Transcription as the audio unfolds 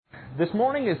This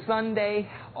morning is Sunday,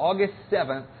 August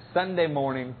 7th, Sunday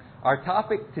morning. Our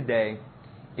topic today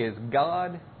is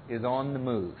God is on the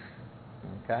move.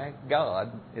 Okay?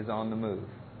 God is on the move.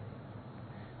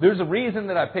 There's a reason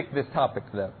that I picked this topic,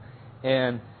 though.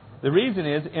 And the reason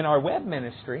is, in our web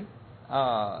ministry,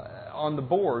 on the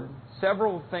board,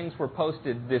 several things were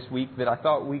posted this week that I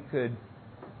thought we could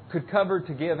cover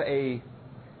to give a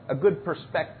good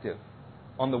perspective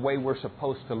on the way we're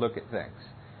supposed to look at things.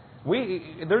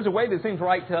 There's a way that seems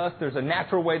right to us. There's a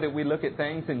natural way that we look at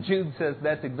things. And Jude says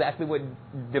that's exactly what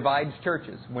divides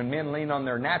churches, when men lean on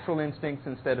their natural instincts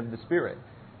instead of the Spirit.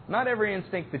 Not every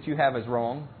instinct that you have is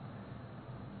wrong,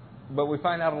 but we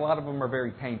find out a lot of them are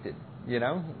very tainted, you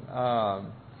know.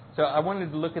 So I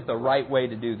wanted to look at the right way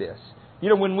to do this. You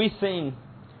know, when we sing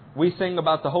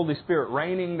about the Holy Spirit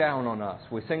raining down on us.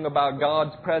 We sing about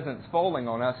God's presence falling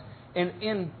on us.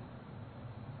 And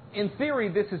in theory,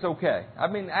 this is okay. I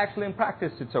mean, actually, in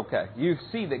practice, it's okay. You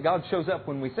see that God shows up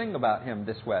when we sing about Him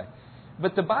this way.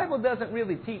 But the Bible doesn't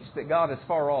really teach that God is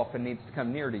far off and needs to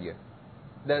come near to you.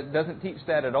 That doesn't teach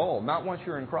that at all. Not once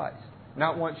you're in Christ.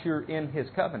 Not once you're in His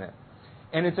covenant.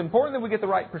 And it's important that we get the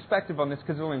right perspective on this,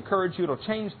 because it'll encourage you. It'll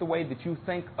change the way that you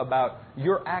think about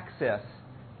your access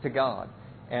to God.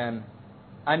 And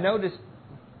I noticed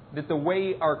that the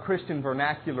way our Christian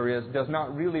vernacular is does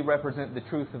not really represent the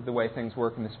truth of the way things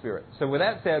work in the Spirit. So with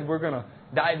that said, we're going to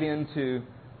dive into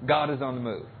God is on the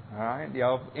move. All right?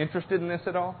 Y'all interested in this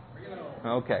at all?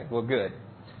 Okay, well, good.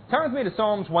 Turn with me to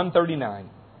Psalms 139.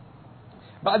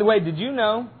 By the way, did you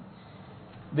know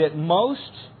that most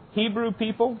Hebrew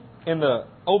people in the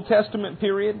Old Testament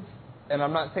period, and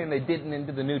I'm not saying they didn't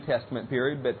into the New Testament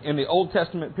period, but in the Old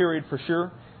Testament period for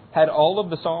sure, had all of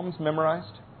the Psalms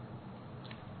memorized?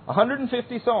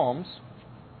 150 Psalms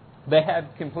they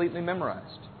had completely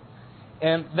memorized.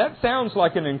 And that sounds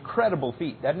like an incredible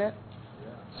feat, doesn't it?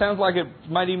 Yeah. Sounds like it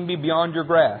might even be beyond your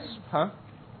grasp, huh?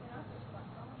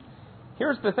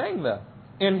 Here's the thing, though.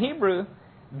 In Hebrew,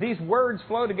 these words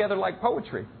flow together like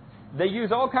poetry. They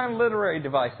use all kinds of literary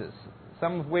devices,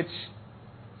 some of which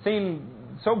seem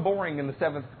so boring in the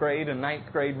 7th grade and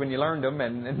 9th grade when you learned them,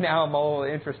 and now I'm all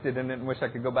interested in it and wish I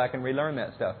could go back and relearn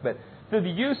that stuff. But through the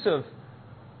use of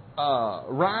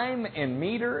rhyme and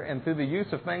meter, and through the use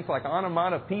of things like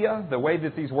onomatopoeia, the way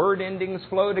that these word endings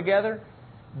flow together,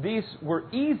 these were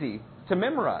easy to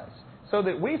memorize. So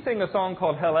that we sing a song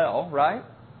called Hallel, right?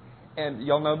 And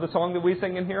y'all know the song that we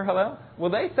sing in here, Hallel? Well,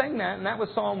 they sang that, and that was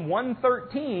Psalm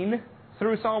 113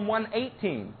 through Psalm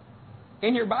 118.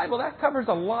 In your Bible, that covers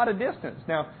a lot of distance.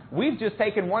 Now, we've just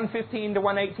taken 115 to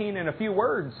 118 and a few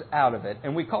words out of it,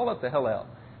 and we call it the Hallel.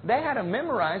 They had them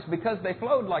memorized because they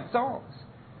flowed like songs.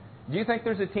 Do you think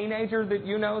there's a teenager that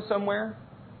you know somewhere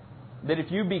that if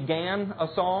you began a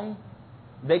song,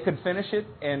 they could finish it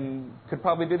and could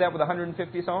probably do that with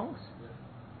 150 songs?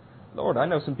 Lord, I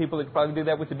know some people that could probably do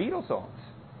that with the Beatles songs.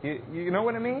 You know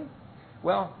what I mean?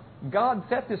 Well, God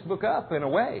set this book up in a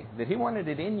way that He wanted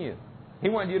it in you. He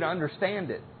wanted you to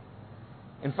understand it.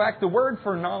 In fact, the word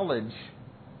for knowledge,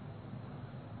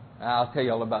 I'll tell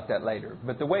you all about that later,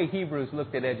 but the way Hebrews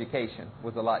looked at education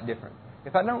was a lot different.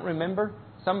 If I don't remember,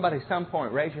 somebody some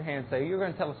point raise your hand and say, you're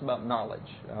going to tell us about knowledge,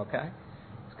 okay?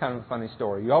 It's kind of a funny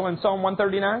story. You all in Psalm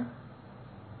 139?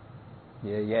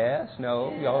 Yeah, yes,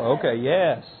 no, y'all, okay,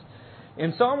 yes.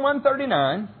 In Psalm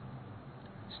 139,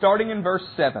 starting in verse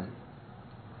 7,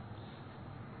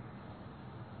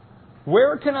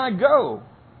 where can I go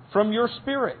from your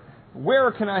spirit?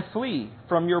 Where can I flee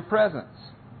from your presence?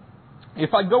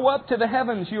 If I go up to the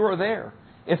heavens, you are there.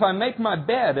 If I make my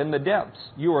bed in the depths,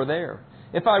 you are there.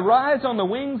 If I rise on the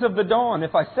wings of the dawn,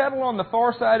 if I settle on the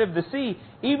far side of the sea,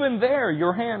 even there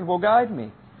your hand will guide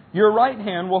me. Your right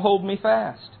hand will hold me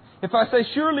fast. If I say,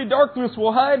 surely darkness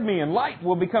will hide me and light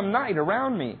will become night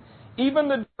around me, even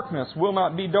the darkness will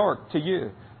not be dark to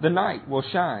you. The night will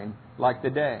shine like the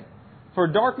day. For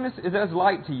darkness is as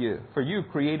light to you, for you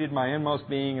created my inmost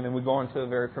being. And then we go on to a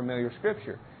very familiar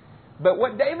scripture. But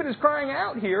what David is crying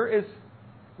out here is,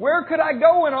 where could I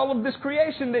go in all of this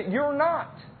creation that you're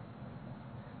not?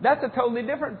 That's a totally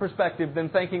different perspective than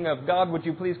thinking of, God, would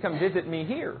you please come visit me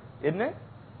here, isn't it?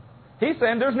 He's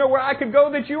saying, there's nowhere I could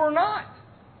go that you are not.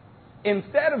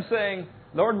 Instead of saying,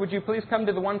 Lord, would you please come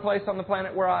to the one place on the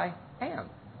planet where I am?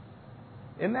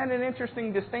 Isn't that an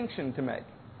interesting distinction to make?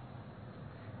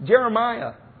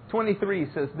 Jeremiah 23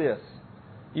 says this.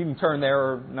 You can turn there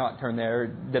or not turn there.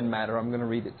 It doesn't matter. I'm going to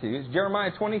read it to you. It's Jeremiah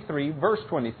 23, verse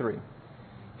 23.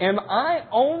 Am I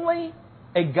only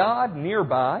a God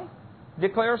nearby,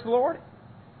 declares the Lord,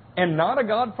 and not a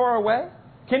God far away?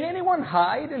 Can anyone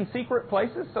hide in secret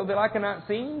places so that I cannot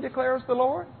see him, declares the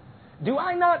Lord? Do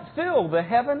I not fill the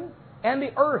heaven and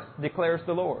the earth declares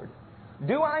the Lord.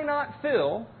 Do I not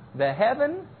fill the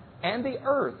heaven and the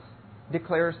earth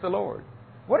declares the Lord?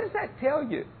 What does that tell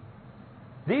you?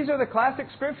 These are the classic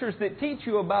scriptures that teach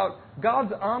you about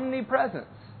God's omnipresence.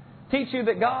 Teach you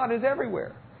that God is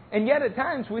everywhere. And yet at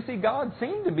times we see God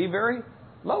seem to be very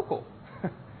local.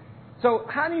 So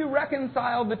how do you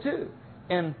reconcile the two?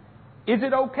 And is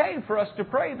it okay for us to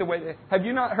pray the way that... Have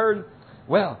you not heard,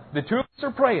 well, the two of us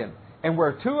are praying, and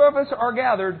where two of us are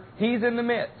gathered, He's in the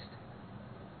midst.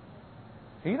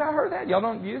 Have you not heard that? Y'all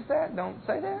don't use that? Don't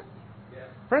say that? Yeah.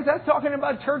 Friends, that's talking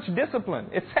about church discipline.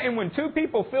 It's saying when two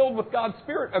people filled with God's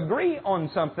Spirit agree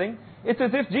on something, it's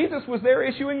as if Jesus was there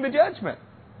issuing the judgment.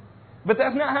 But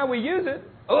that's not how we use it.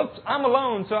 Oops, I'm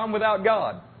alone, so I'm without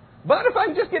God. But if I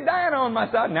can just get Diana on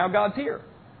my side, now God's here.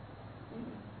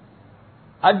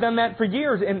 I've done that for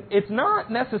years, and it's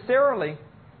not necessarily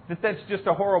that that's just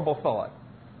a horrible thought.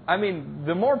 I mean,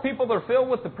 the more people that are filled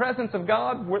with the presence of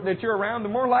God that you're around, the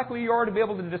more likely you are to be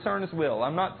able to discern His will.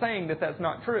 I'm not saying that that's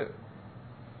not true.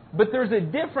 But there's a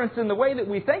difference in the way that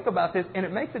we think about this, and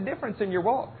it makes a difference in your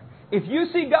walk. If you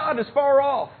see God as far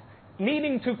off,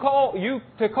 needing to call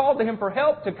to Him for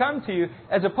help to come to you,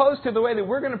 as opposed to the way that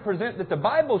we're going to present that the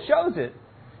Bible shows it,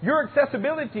 your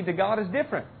accessibility to God is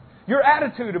different. Your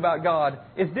attitude about God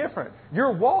is different.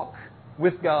 Your walk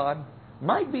with God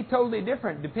might be totally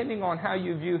different depending on how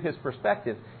you view His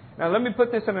perspective. Now let me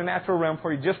put this in a natural realm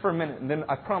for you just for a minute, and then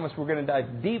I promise we're going to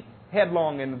dive deep,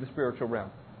 headlong into the spiritual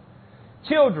realm.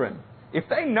 Children, if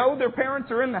they know their parents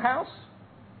are in the house,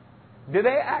 do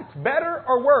they act better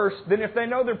or worse than if they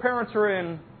know their parents are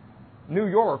in New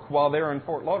York while they're in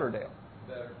Fort Lauderdale?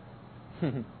 Better.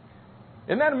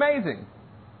 Isn't that amazing?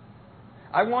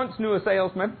 I once knew a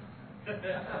salesman,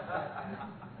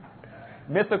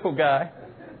 mythical guy,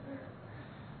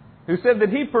 who said that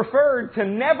he preferred to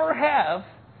never have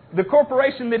the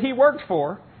corporation that he worked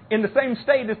for in the same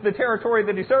state as the territory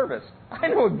that he serviced. I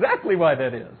know exactly why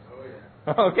that is.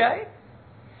 Okay?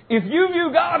 If you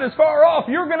view God as far off,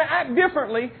 you're going to act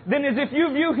differently than as if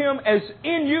you view Him as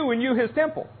in you and you His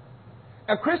temple.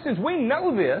 Now, Christians, we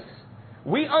know this.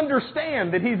 We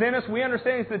understand that He's in us. We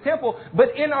understand He's the temple.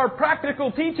 But in our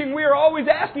practical teaching, we are always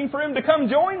asking for Him to come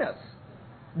join us.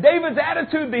 David's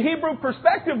attitude, the Hebrew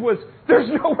perspective was, there's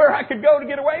nowhere I could go to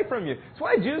get away from you. That's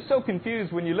why Jews are so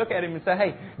confused when you look at Him and say,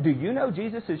 hey, do you know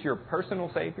Jesus is your personal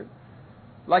Savior?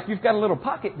 Like you've got a little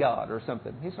pocket God or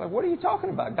something. He's like, what are you talking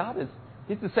about?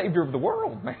 He's the Savior of the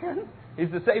world, man.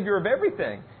 He's the Savior of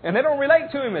everything. And they don't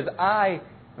relate to Him as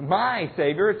my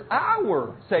Savior. It's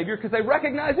our Savior because they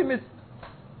recognize Him as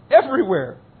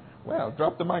everywhere. Well,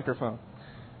 drop the microphone.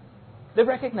 They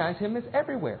recognize Him as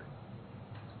everywhere.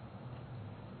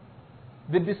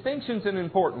 The distinction's an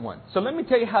important one. So let me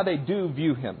tell you how they do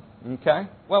view Him. Okay?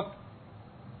 Well,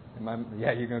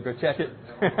 you're going to go check it?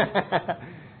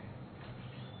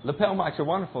 Lapel mics are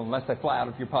wonderful unless they fly out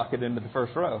of your pocket into the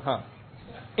first row, huh?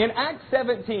 In Acts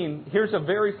 17, here's a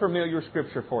very familiar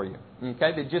scripture for you,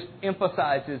 okay, that just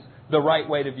emphasizes the right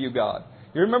way to view God.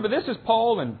 You remember, this is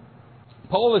Paul, and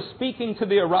Paul is speaking to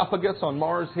the Areopagus on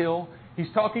Mars Hill. He's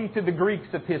talking to the Greeks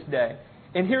of his day.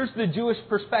 And here's the Jewish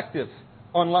perspective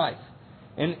on life.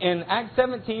 In Acts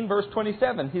 17, verse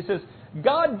 27, he says,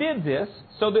 God did this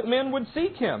so that men would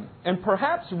seek Him and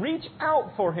perhaps reach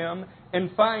out for Him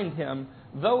and find Him,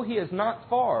 though He is not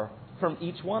far from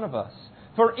each one of us.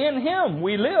 For in Him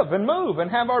we live and move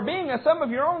and have our being, as some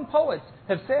of your own poets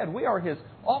have said, we are His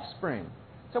offspring.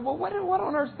 So, well, what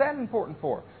on earth is that important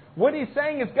for? What he's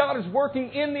saying is God is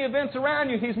working in the events around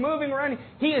you. He's moving around you.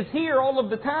 He is here all of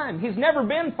the time. He's never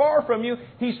been far from you.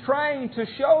 He's trying to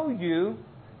show you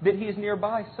that He is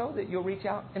nearby so that you'll reach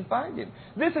out and find Him.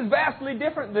 This is vastly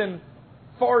different than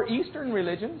Far Eastern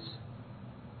religions.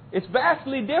 It's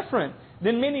vastly different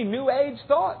than many New Age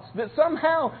thoughts that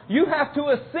somehow you have to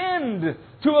ascend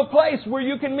to a place where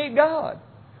you can meet God.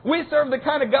 We serve the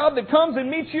kind of God that comes and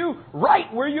meets you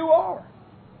right where you are.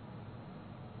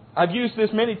 I've used this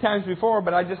many times before,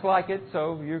 but I just like it,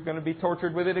 so you're going to be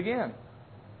tortured with it again.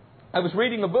 I was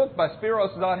reading a book by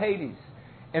Spiros Zodhiates,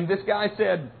 and this guy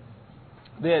said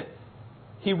that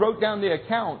he wrote down the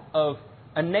account of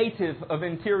a native of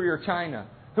interior China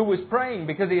who was praying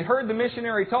because he heard the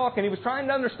missionary talk, and he was trying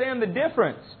to understand the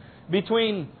difference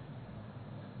between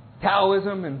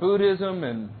Taoism and Buddhism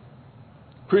and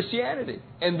Christianity.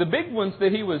 And the big ones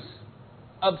that he was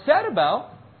upset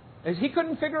about is he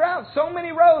couldn't figure out so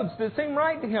many roads that seemed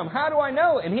right to him. How do I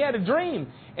know? And he had a dream.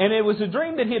 And it was a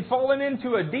dream that he had fallen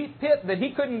into a deep pit that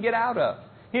he couldn't get out of.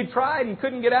 He had tried and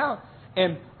couldn't get out.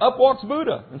 And up walks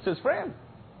Buddha and says, friend,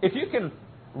 if you can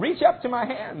reach up to my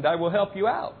hand, I will help you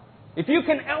out. If you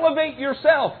can elevate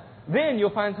yourself then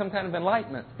you'll find some kind of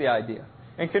enlightenment, the idea.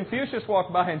 And Confucius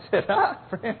walked by and said,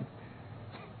 friend,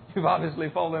 you've obviously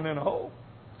fallen in a hole.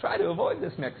 Try to avoid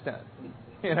this next time.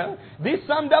 These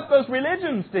summed up those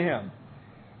religions to him.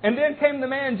 And then came the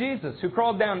man Jesus, who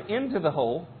crawled down into the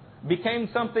hole, became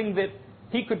something that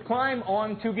he could climb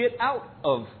on to get out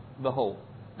of the hole.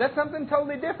 That's something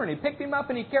totally different. He picked him up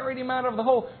and he carried him out of the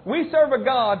hole. We serve a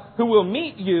God who will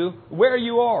meet you where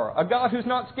you are. A God who's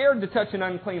not scared to touch an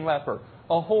unclean leper,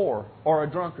 a whore, or a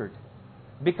drunkard.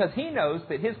 Because He knows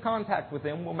that His contact with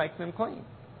them will make them clean.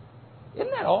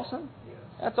 Isn't that awesome?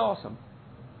 That's awesome.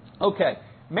 Okay.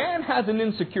 Man has an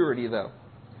insecurity, though.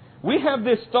 We have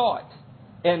this thought.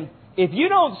 And if you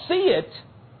don't see it,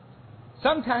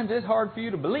 sometimes it's hard for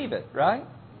you to believe it, right?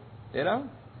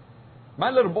 My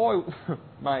little boy,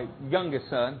 my youngest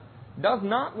son, does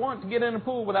not want to get in a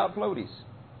pool without floaties.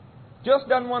 Just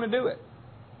doesn't want to do it.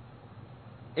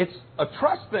 It's a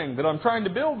trust thing that I'm trying to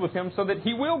build with him so that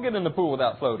he will get in the pool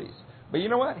without floaties. But you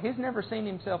know what? He's never seen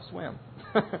himself swim.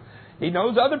 He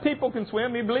knows other people can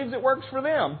swim. He believes it works for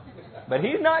them. But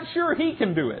he's not sure he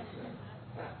can do it.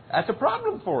 That's a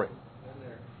problem for him.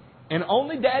 And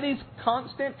only Daddy's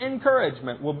constant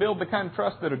encouragement will build the kind of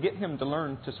trust that will get him to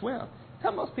learn to swim. That's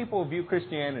how most people view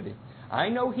Christianity. I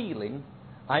know healing.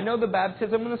 I know the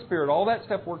baptism in the Spirit. All that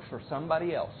stuff works for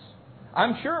somebody else.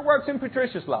 I'm sure it works in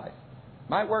Patricia's life.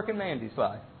 Might work in Mandy's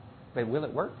life. But will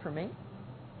it work for me?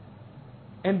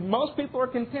 And most people are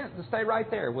content to stay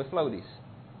right there with floaties.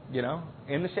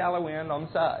 In the shallow end on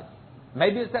the side.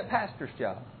 Maybe it's that pastor's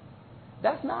job.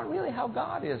 That's not really how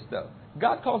God is, though.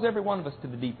 God calls every one of us to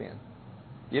the deep end.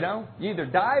 You either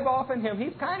dive off in Him.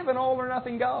 He's kind of an all or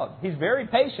nothing God. He's very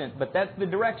patient, but that's the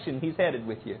direction He's headed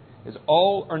with you. Is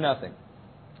all or nothing.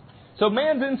 So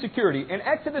man's insecurity. In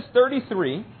Exodus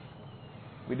 33,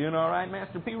 we doing all right,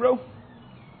 Master P. Rowe?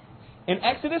 In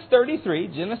Exodus 33,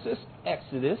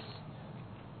 Exodus,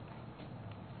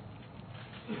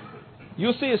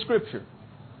 you'll see a scripture.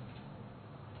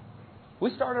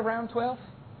 We start around 12?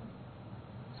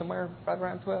 Somewhere right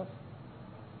around 12?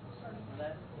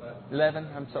 11,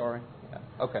 I'm sorry. Yeah.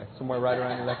 Okay, somewhere right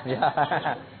around 11.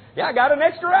 Yeah, I got an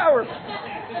extra hour.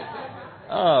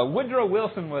 Woodrow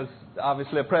Wilson was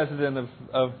obviously a president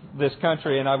of this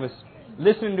country, and I was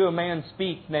listening to a man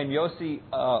speak named Yossi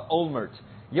Olmert.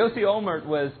 Yossi Olmert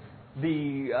was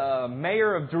the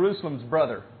mayor of Jerusalem's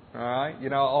brother. All right?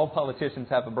 All politicians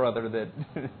have a brother that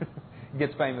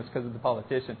gets famous because of the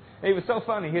politician. And he was so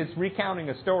funny. He was recounting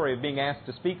a story of being asked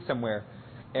to speak somewhere.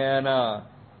 And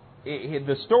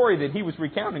the story that he was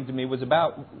recounting to me was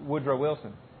about Woodrow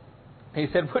Wilson. He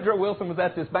said Woodrow Wilson was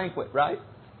at this banquet, right?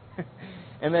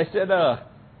 And they said,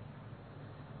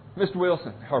 Mr.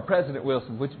 Wilson, or President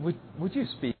Wilson, would you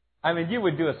speak? I mean, you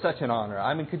would do us such an honor.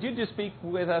 I mean, could you just speak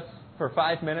with us for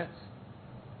 5 minutes?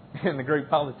 And the great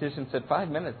politician said, 5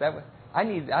 minutes? I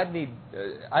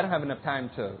don't have enough time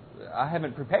I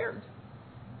haven't prepared.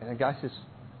 And the guy says,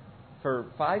 for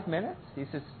 5 minutes? He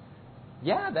says,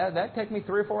 yeah, that'd take me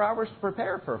 3 or 4 hours to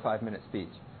prepare for a 5-minute speech.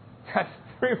 That's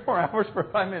 3 or 4 hours for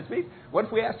a 5-minute speech. What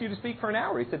if we asked you to speak for an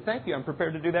hour? He said, thank you, I'm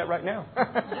prepared to do that right now.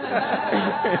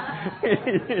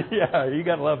 Yeah, you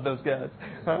got to love those guys.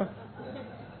 Huh?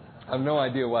 I have no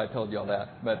idea why I told y'all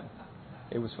that, but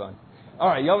it was fun. All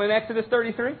right, y'all in Exodus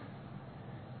 33?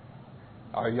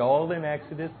 Are y'all in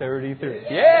Exodus 33?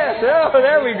 Yes! Oh,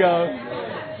 there we go.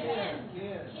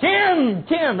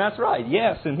 Kim, that's right.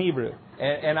 Yes, in Hebrew.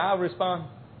 And I'll respond,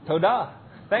 Todah.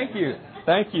 Thank you.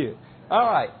 All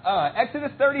right,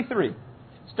 Exodus 33,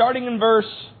 starting in verse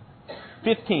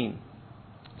 15.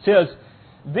 Says,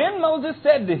 Then Moses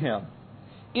said to him,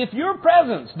 If your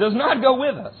presence does not go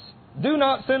with us, do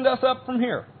not send us up from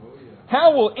here.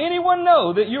 How will anyone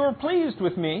know that you are pleased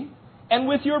with me and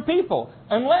with your people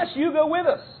unless you go with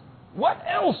us? What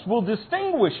else will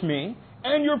distinguish me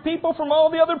and your people from all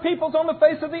the other peoples on the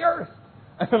face of the earth?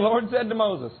 And the Lord said to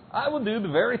Moses, I will do the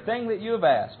very thing that you have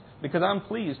asked, because I'm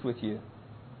pleased with you,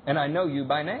 and I know you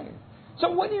by name. So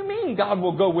what do you mean God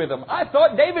will go with them? I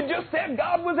thought David just said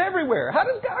God was everywhere. How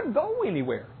does God go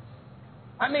anywhere?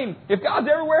 I mean, if God's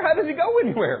everywhere, how does He go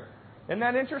anywhere? Isn't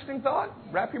that an interesting thought?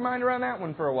 Wrap your mind around that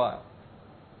one for a while.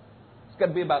 It's got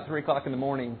to be about 3 o'clock in the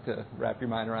morning to wrap your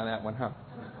mind around that one, huh?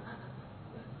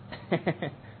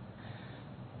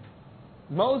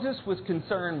 Moses was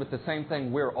concerned with the same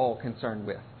thing we're all concerned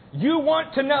with. You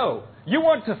want to know, you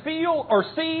want to feel or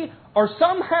see or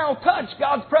somehow touch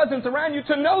God's presence around you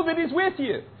to know that He's with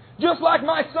you. Just like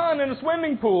my son in a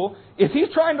swimming pool, if he's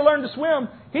trying to learn to swim,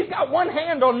 he's got one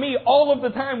hand on me all of the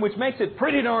time, which makes it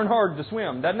pretty darn hard to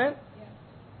swim, doesn't it?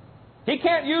 He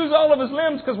can't use all of his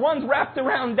limbs because one's wrapped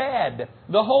around Dad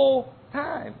the whole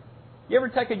time. You ever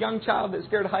take a young child that's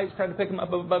scared of heights, try to pick them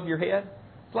up above your head?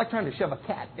 It's like trying to shove a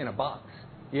cat in a box,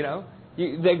 you know.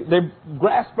 They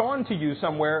grasp onto you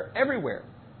somewhere, everywhere.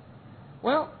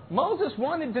 Well, Moses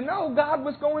wanted to know God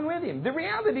was going with him. The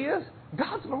reality is,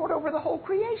 God's Lord over the whole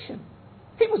creation.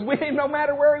 He was with him no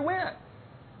matter where he went.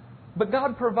 But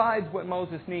God provides what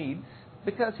Moses needs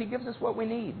because He gives us what we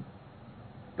need.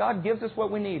 God gives us what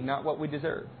we need, not what we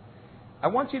deserve. I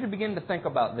want you to begin to think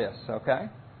about this, okay?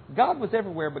 God was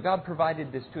everywhere, but God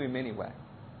provided this to him anyway.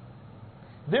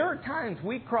 There are times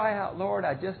we cry out, Lord,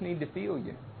 I just need to feel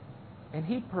you. And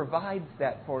He provides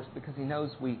that for us because He knows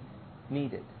we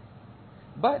need it.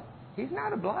 But He's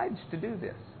not obliged to do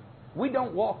this. We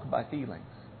don't walk by feelings.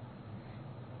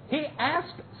 He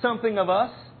asks something of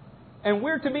us, and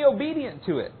we're to be obedient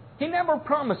to it. He never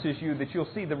promises you that you'll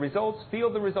see the results,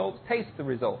 feel the results, taste the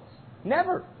results.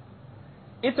 Never.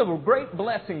 It's a great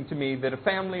blessing to me that a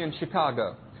family in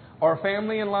Chicago, or a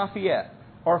family in Lafayette,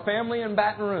 or a family in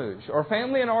Baton Rouge, or a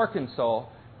family in Arkansas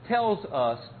tells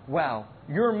us, wow,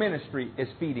 your ministry is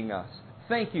feeding us.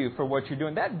 Thank you for what you're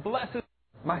doing. That blesses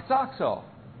my socks off.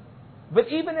 But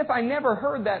even if I never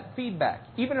heard that feedback,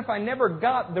 even if I never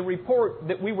got the report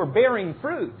that we were bearing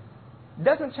fruit, it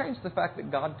doesn't change the fact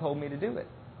that God told me to do it.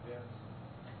 Yes.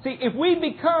 See, if we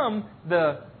become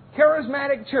the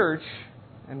charismatic church,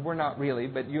 and we're not really,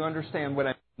 but you understand what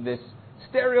I mean, this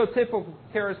stereotypical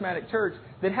charismatic church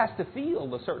that has to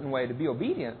feel a certain way to be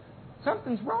obedient,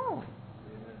 something's wrong.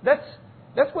 That's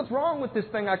what's wrong with this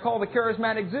thing I call the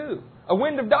charismatic zoo. A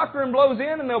wind of doctrine blows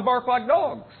in and they'll bark like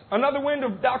dogs. Another wind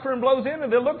of doctrine blows in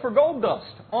and they'll look for gold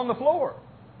dust on the floor.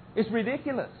 It's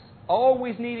ridiculous.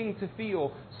 Always needing to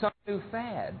feel some new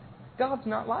fad. God's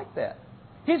not like that.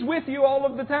 He's with you all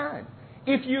of the time.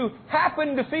 If you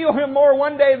happen to feel Him more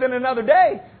one day than another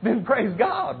day, then praise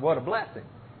God. What a blessing.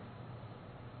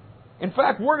 In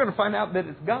fact, we're going to find out that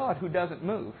it's God who doesn't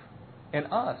move. And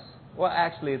us, well,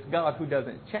 actually, it's God who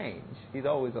doesn't change. He's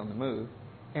always on the move.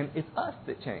 And it's us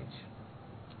that change.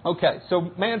 Okay,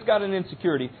 so man's got an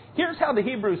insecurity. Here's how the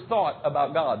Hebrews thought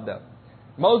about God, though.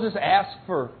 Moses asked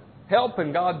for help,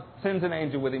 and God sends an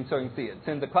angel with him so he can see it.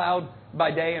 Sends a cloud by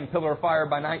day and pillar of fire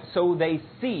by night so they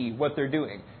see what they're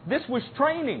doing. This was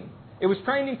training. It was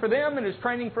training for them, and it's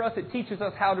training for us. It teaches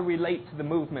us how to relate to the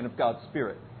movement of God's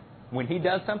Spirit. When He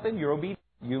does something, you're obedient.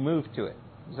 You move to it.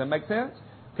 Does that make sense?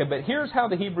 Okay, but here's how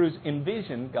the Hebrews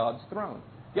envision God's throne.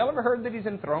 Y'all ever heard that He's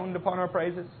enthroned upon our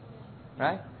praises?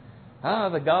 Right?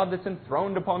 The God that's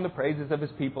enthroned upon the praises of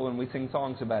His people, and we sing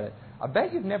songs about it. I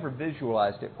bet you've never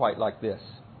visualized it quite like this.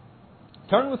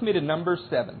 Turn with me to Numbers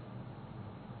 7.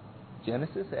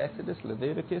 Genesis, Exodus,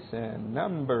 Leviticus, and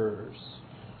Numbers.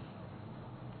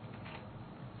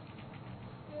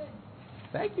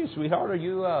 Thank you, sweetheart. Are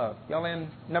you y'all in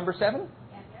number 7?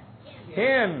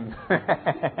 10.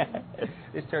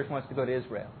 This church wants to go to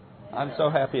Israel. I'm so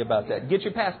happy about that. Get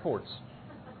your passports.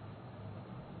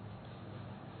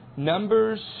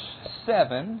 Numbers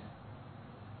 7.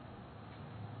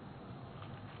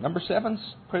 Number 7's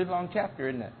a pretty long chapter,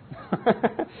 isn't it?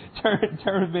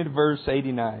 Turn with me to verse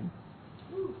 89.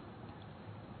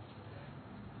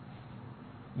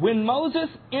 When Moses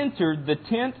entered the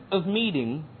tent of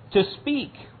meeting to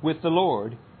speak with the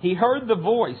Lord, he heard the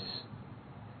voice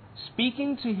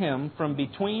speaking to him from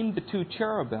between the two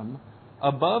cherubim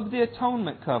above the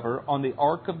atonement cover on the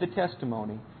ark of the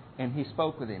testimony, and he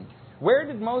spoke with him. Where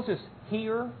did Moses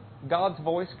hear God's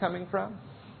voice coming from?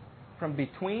 From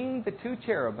between the two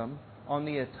cherubim on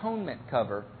the atonement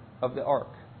cover of the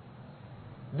ark.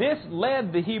 This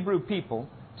led the Hebrew people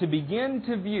to begin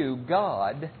to view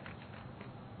God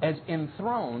as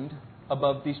enthroned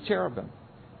above these cherubim.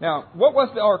 Now, what was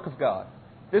the ark of God?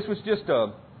 This was just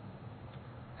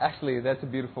actually, that's a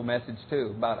beautiful message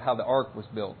too about how the ark was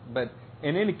built. But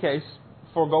in any case,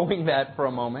 foregoing that for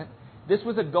a moment, this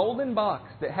was a golden box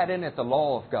that had in it the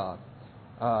law of God.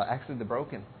 Actually, the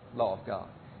broken law of God.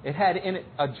 It had in it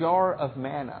a jar of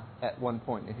manna at one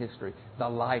point in history. The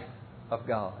life of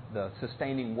God. The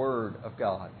sustaining word of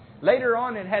God. Later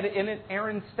on, it had in it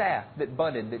Aaron's staff that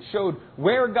budded, that showed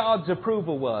where God's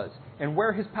approval was and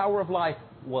where His power of life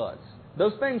was.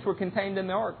 Those things were contained in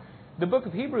the ark. The book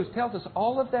of Hebrews tells us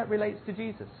all of that relates to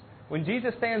Jesus. When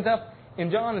Jesus stands up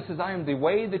in John and says, I am the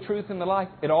way, the truth, and the life,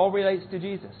 it all relates to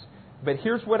Jesus. But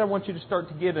here's what I want you to start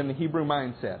to get in the Hebrew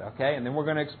mindset, okay? And then we're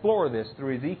going to explore this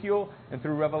through Ezekiel and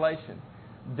through Revelation.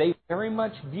 They very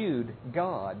much viewed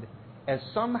God as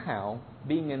somehow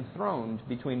being enthroned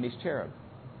between these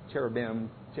cherubim.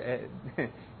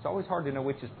 It's always hard to know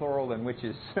which is plural and which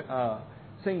is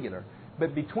singular.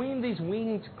 But between these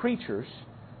winged creatures,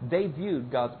 they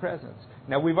viewed God's presence.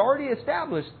 Now, we've already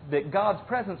established that God's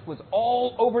presence was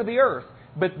all over the earth,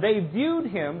 but they viewed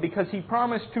Him because He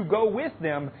promised to go with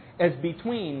them as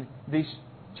between these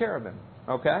cherubim.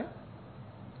 Okay?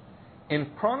 In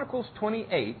Chronicles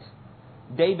 28,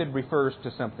 David refers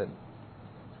to something.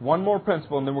 One more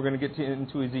principle, and then we're going to get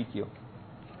into Ezekiel.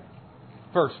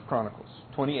 First, Chronicles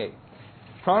 28.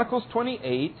 Chronicles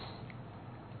 28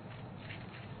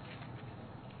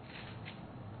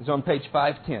 is on page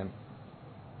 510.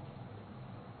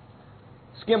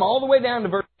 Skim all the way down to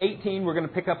verse 18. We're going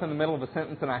to pick up in the middle of a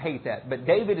sentence, and I hate that. But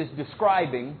David is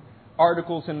describing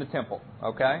articles in the temple.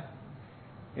 Okay?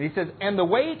 And he says, "And the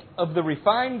weight of the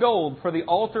refined gold for the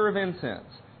altar of incense.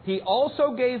 He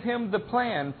also gave him the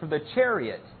plan for the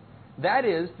chariot, that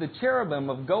is, the cherubim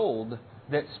of gold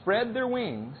that spread their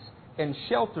wings and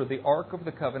shelter the ark of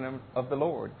the covenant of the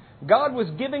Lord." God was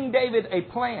giving David a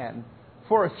plan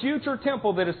for a future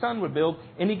temple that his son would build,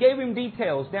 and He gave him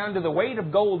details down to the weight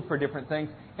of gold for different things.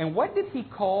 And what did He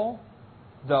call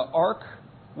the ark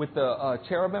with the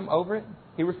cherubim over it?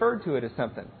 He referred to it as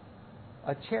something.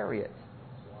 A chariot.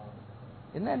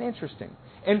 Isn't that interesting?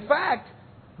 In fact,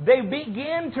 they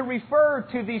began to refer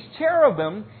to these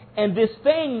cherubim and this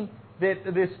thing,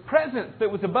 this presence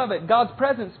that was above it, God's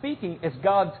presence speaking, as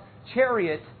God's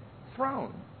chariot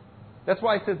throne. That's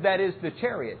why it says that is the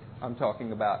chariot I'm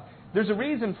talking about. There's a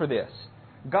reason for this.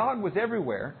 God was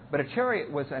everywhere, but a chariot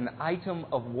was an item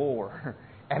of war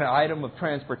and an item of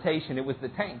transportation. It was the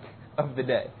tank of the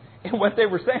day. And what they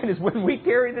were saying is when we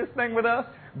carry this thing with us,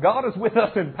 God is with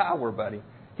us in power, buddy.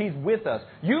 He's with us.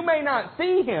 You may not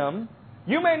see Him.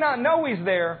 You may not know He's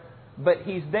there, but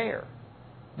He's there.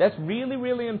 That's really,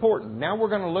 really important. Now we're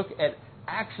going to look at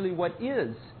actually what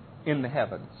is in the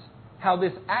heavens. How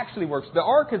this actually works. The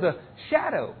ark is a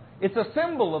shadow. It's a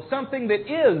symbol of something that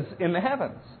is in the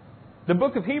heavens. The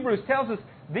book of Hebrews tells us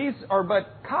these are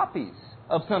but copies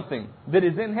of something that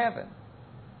is in heaven.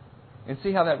 And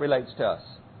see how that relates to us.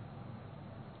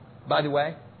 By the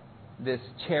way, this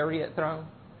chariot throne,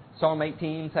 Psalm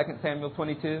 18, 2 Samuel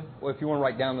 22. Well, if you want to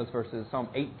write down those verses, Psalm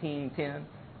 18, 10,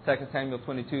 2 Samuel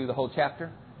 22, the whole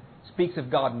chapter, speaks of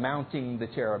God mounting the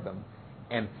cherubim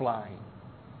and flying.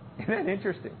 Isn't that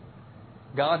interesting?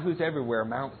 God, who's everywhere,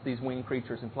 mounts these winged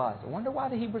creatures and flies. I wonder why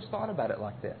the Hebrews thought about it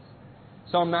like this.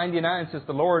 Psalm 99 says,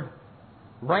 "The Lord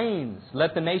reigns.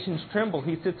 Let the nations tremble.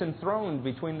 He sits enthroned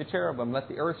between the cherubim. Let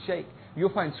the earth shake." You'll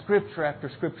find scripture after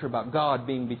scripture about God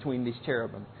being between these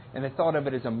cherubim. And they thought of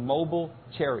it as a mobile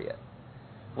chariot.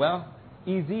 Well,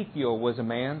 Ezekiel was a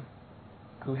man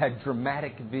who had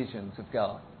dramatic visions of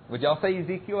God. Would y'all say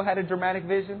Ezekiel had a dramatic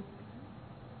vision?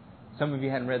 Some of you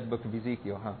hadn't read the book of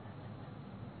Ezekiel, huh?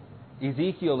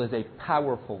 Ezekiel is a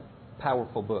powerful,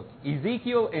 powerful book.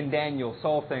 Ezekiel and Daniel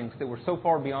saw things that were so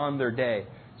far beyond their day,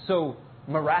 so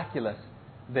miraculous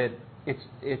that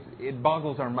it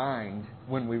boggles our mind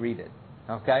when we read it.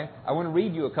 Okay? I want to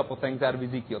read you a couple things out of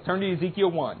Ezekiel. Turn to Ezekiel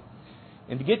 1.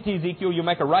 And to get to Ezekiel, you'll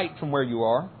make a right from where you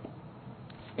are.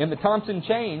 In the Thompson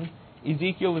chain,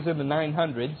 Ezekiel is in the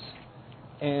 900s.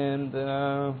 And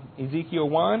Ezekiel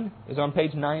 1 is on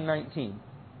page 919.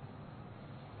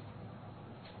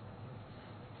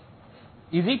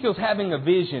 Ezekiel's having a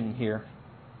vision here.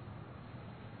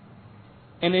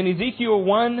 And in Ezekiel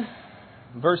 1,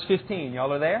 verse 15,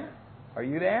 y'all are there? Are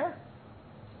you there?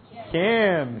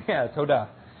 Kim. Yeah, Todah.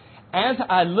 "As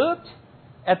I looked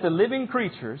at the living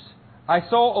creatures, I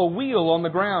saw a wheel on the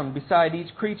ground beside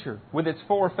each creature with its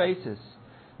 4 faces.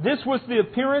 This was the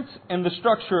appearance and the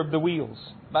structure of the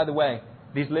wheels." By the way,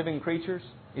 these living creatures,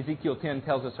 Ezekiel 10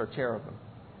 tells us, are cherubim.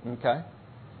 Okay?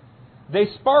 "They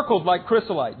sparkled like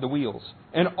chrysolite, the wheels,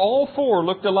 and all 4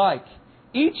 looked alike.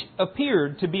 Each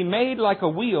appeared to be made like a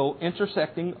wheel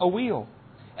intersecting a wheel.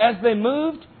 As they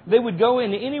moved, they would go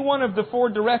in any one of the 4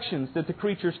 directions that the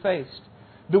creatures faced.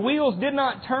 The wheels did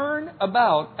not turn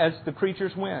about as the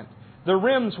creatures went. The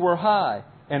rims were high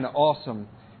and awesome,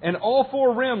 and all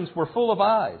 4 rims were full of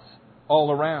eyes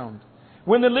all around.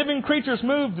 When the living creatures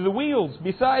moved, the wheels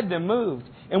beside them moved.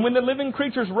 And when the living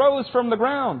creatures rose from the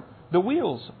ground, the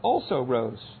wheels also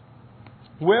rose.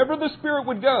 Wherever the Spirit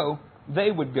would go,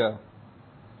 they would go.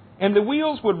 And the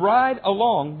wheels would ride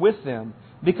along with them,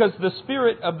 because the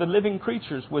spirit of the living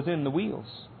creatures was in the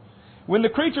wheels. When the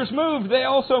creatures moved, they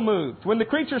also moved. When the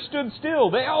creatures stood still,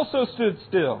 they also stood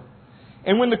still.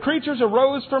 And when the creatures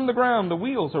arose from the ground, the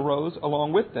wheels arose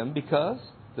along with them, because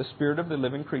the spirit of the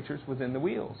living creatures was in the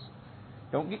wheels."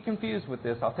 Don't get confused with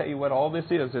this. I'll tell you what all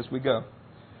this is as we go.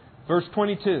 Verse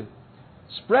 22.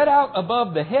 "Spread out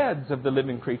above the heads of the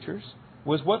living creatures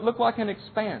was what looked like an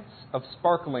expanse of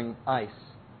sparkling ice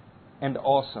and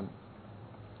awesome.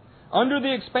 Under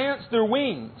the expanse their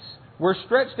wings were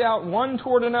stretched out one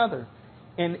toward another,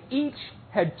 and each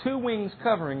had 2 wings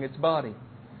covering its body.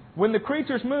 When the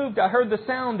creatures moved, I heard the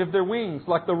sound of their wings,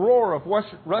 like the roar of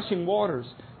rushing waters,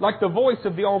 like the voice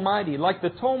of the Almighty, like the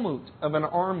tumult of an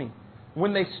army.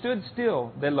 When they stood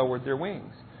still, they lowered their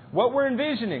wings. What we're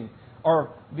envisioning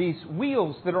are these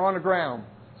wheels that are on the ground.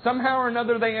 Somehow or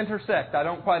another they intersect. I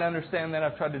don't quite understand that.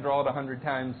 I've tried to draw it 100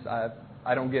 times.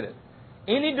 I don't get it.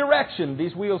 Any direction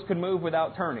these wheels could move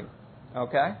without turning.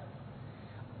 Okay?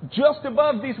 Just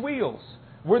above these wheels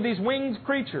were these winged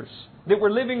creatures that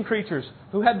were living creatures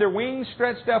who had their wings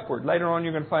stretched upward. Later on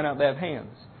you're going to find out they have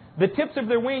hands. The tips of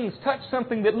their wings touched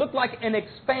something that looked like an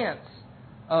expanse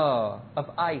of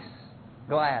ice,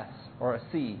 glass, or a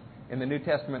sea. In the New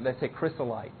Testament they say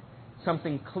chrysolite.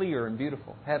 Something clear and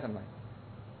beautiful, heavenly.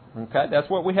 Okay, that's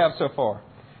what we have so far.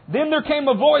 Then there came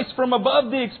a voice from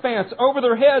above the expanse over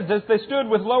their heads as they stood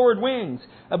with lowered wings.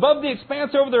 Above the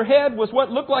expanse over their head was what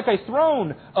looked like a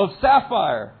throne of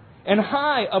sapphire. And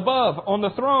high above on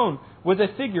the throne was a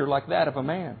figure like that of a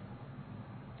man.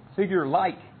 Figure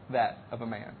like that of a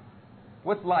man.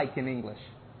 What's like in English?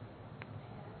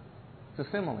 It's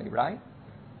a simile, right?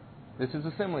 This is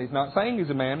a simile. He's not saying he's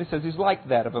a man. He says he's like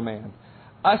that of a man.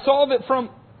 I saw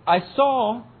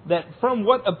that from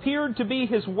what appeared to be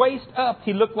his waist up,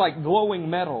 he looked like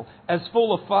glowing metal, as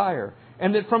full of fire.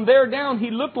 And that from there down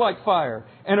he looked like fire,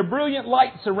 and a brilliant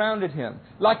light surrounded him,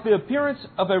 like the appearance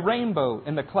of a rainbow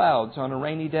in the clouds on a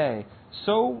rainy day.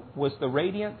 So was the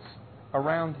radiance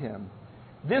around him.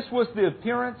 This was the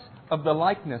appearance of the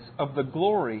likeness of the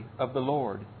glory of the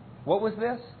Lord. What was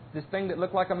this? This thing that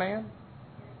looked like a man?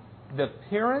 The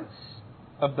appearance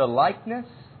of the likeness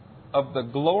of the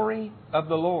glory of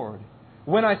the Lord.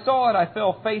 When I saw it, I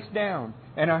fell face down,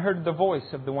 and I heard the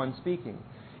voice of the one speaking.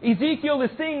 Ezekiel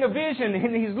is seeing a vision,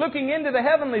 and he's looking into the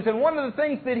heavenlies, and one of the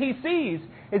things that he sees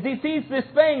is he sees this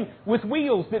thing with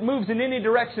wheels that moves in any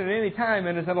direction at any time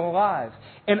and is alive.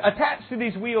 And attached to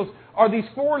these wheels are these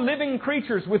 4 living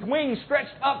creatures with wings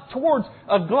stretched up towards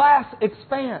a glass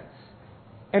expanse.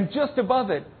 And just above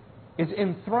it is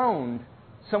enthroned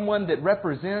someone that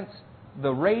represents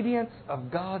the radiance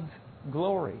of God's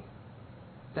glory.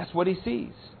 That's what he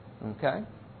sees. Okay?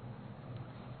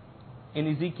 In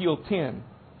Ezekiel 10,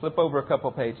 flip over a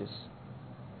couple pages.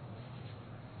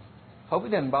 Hope it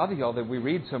doesn't bother y'all that we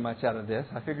read so much out of this.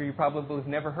 I figure you probably have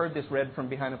never heard this read from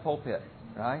behind a pulpit,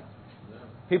 right?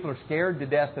 People are scared to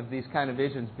death of these kind of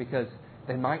visions because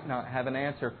they might not have an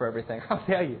answer for everything. I'll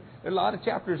tell you, there are a lot of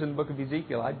chapters in the book of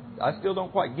Ezekiel I still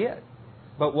don't quite get.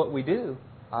 But what we do,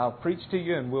 I'll preach to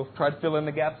you and we'll try to fill in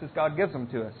the gaps as God gives them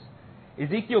to us.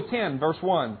 Ezekiel 10, verse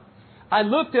 1. I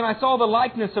looked and I saw the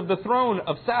likeness of the throne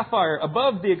of sapphire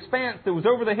above the expanse that was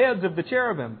over the heads of the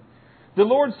cherubim. The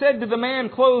Lord said to the man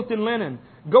clothed in linen,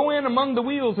 Go in among the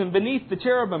wheels and beneath the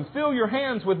cherubim. Fill your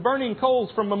hands with burning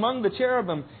coals from among the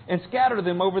cherubim and scatter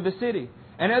them over the city.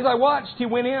 And as I watched, he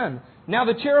went in. Now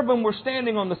the cherubim were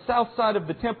standing on the south side of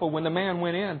the temple when the man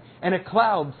went in, and a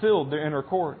cloud filled the inner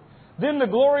court. Then the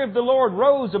glory of the Lord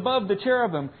rose above the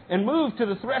cherubim and moved to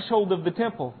the threshold of the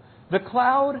temple. The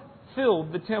cloud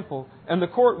filled the temple, and the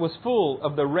court was full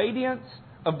of the radiance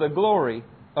of the glory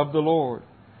of the Lord.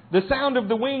 The sound of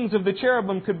the wings of the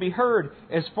cherubim could be heard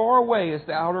as far away as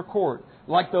the outer court,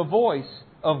 like the voice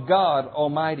of God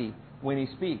Almighty when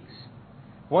He speaks.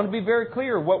 I want to be very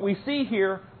clear. What we see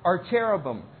here are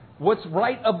cherubim. What's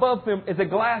right above them is a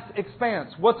glass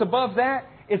expanse. What's above that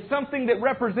is something that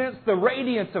represents the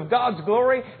radiance of God's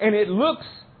glory, and it looks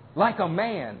like a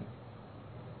man.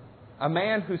 A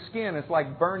man whose skin is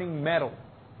like burning metal,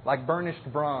 like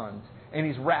burnished bronze, and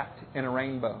he's wrapped in a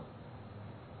rainbow.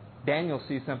 Daniel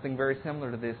sees something very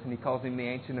similar to this, and he calls him the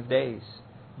Ancient of Days.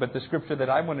 But the scripture that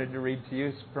I wanted to read to you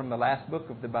is from the last book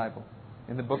of the Bible,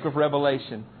 in the book of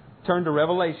Revelation. Turn to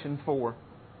Revelation 4.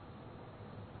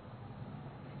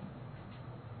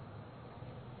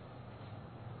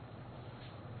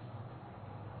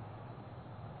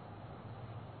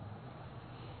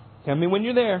 Tell me when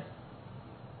you're there.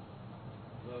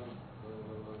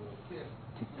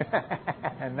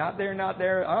 Not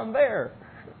there. I'm there.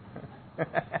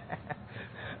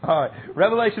 All right.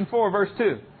 Revelation 4, verse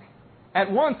 2.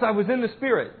 At once I was in the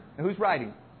Spirit. And who's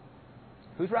writing?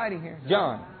 Who's writing here?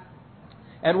 John.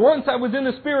 At once I was in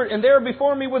the Spirit, and there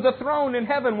before me was a throne in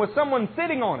heaven with someone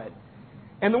sitting on it.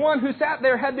 And the one who sat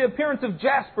there had the appearance of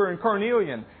jasper and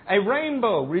carnelian. A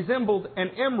rainbow resembled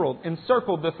an emerald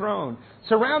encircled the throne.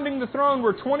 Surrounding the throne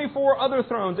were 24 other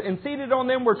thrones, and seated on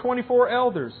them were 24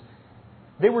 elders.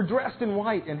 They were dressed in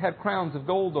white and had crowns of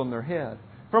gold on their head.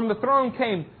 From the throne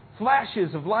came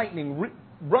flashes of lightning,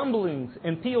 rumblings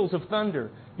and peals of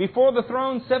thunder. Before the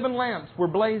throne 7 lamps were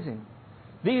blazing.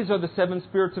 These are the 7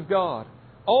 spirits of God.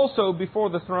 Also before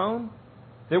the throne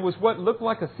there was what looked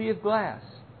like a sea of glass,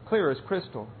 clear as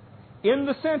crystal. In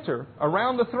the center,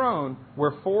 around the throne,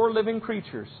 were 4 living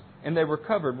creatures, and they were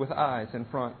covered with eyes in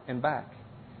front and back.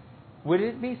 Would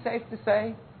it be safe to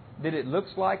say that it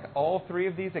looks like all 3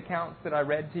 of these accounts that I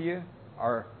read to you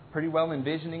are pretty well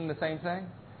envisioning the same thing?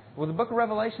 Well, the book of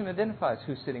Revelation identifies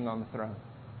who's sitting on the throne.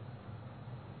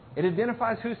 It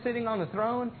identifies who's sitting on the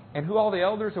throne and who all the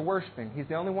elders are worshiping. He's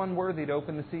the only one worthy to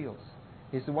open the seals.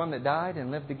 He's the one that died and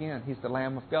lived again. He's the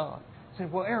Lamb of God. You say,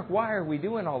 well, Eric, why are we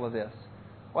doing all of this?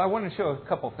 Well, I want to show a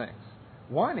couple things.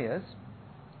 One is,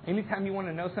 anytime you want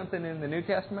to know something in the New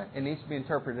Testament, it needs to be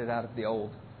interpreted out of the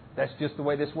Old. That's just the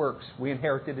way this works. We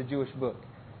inherited a Jewish book.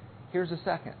 Here's a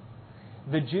second.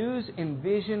 The Jews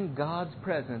envisioned God's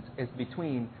presence as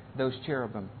between those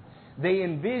cherubim. They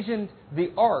envisioned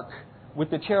the ark with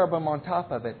the cherubim on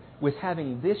top of it with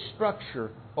having this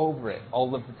structure over it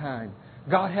all of the time.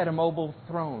 God had a mobile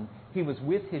throne. He was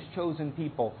with His chosen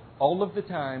people all of the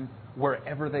time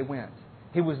wherever they went.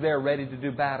 He was there ready to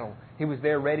do battle. He was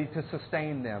there ready to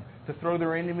sustain them, to throw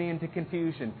their enemy into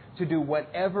confusion, to do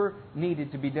whatever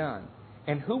needed to be done.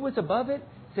 And who was above it?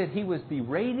 Said He was the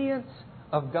radiance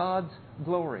of God's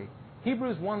glory.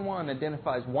 Hebrews 1:1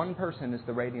 identifies one person as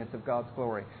the radiance of God's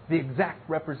glory, the exact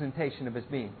representation of His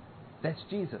being. That's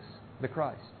Jesus, the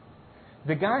Christ.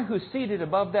 The guy who's seated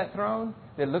above that throne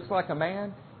that looks like a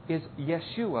man is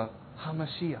Yeshua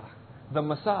HaMashiach, the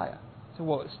Messiah. So,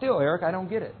 well, still, Eric, I don't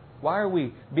get it. Why are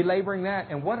we belaboring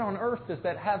that? And what on earth does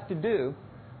that have to do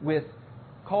with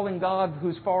calling God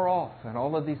who's far off and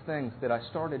all of these things that I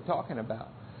started talking about?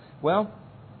 Well,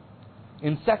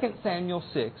 in 2 Samuel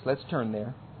 6, let's turn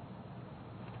there.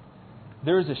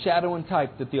 There is a shadow and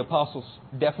type that the apostles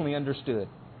definitely understood.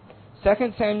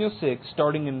 2 Samuel 6,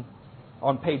 starting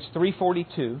on page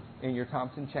 342 in your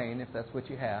Thompson chain, if that's what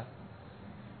you have.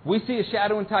 We see a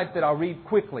shadow and type that I'll read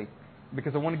quickly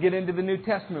because I want to get into the New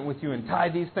Testament with you and tie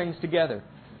these things together.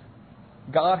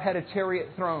 God had a chariot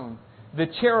throne. The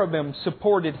cherubim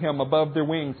supported Him above their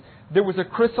wings. There was a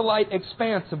chrysolite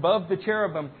expanse above the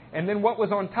cherubim. And then what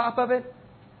was on top of it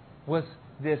was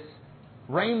this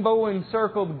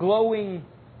rainbow-encircled, glowing,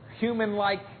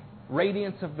 human-like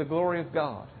radiance of the glory of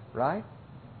God. Right?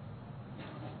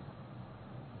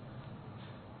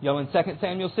 Y'all in 2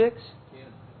 Samuel 6?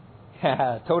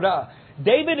 Yeah. Todah.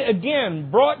 David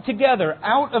again brought together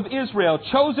out of Israel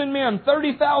chosen men,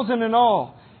 30,000 in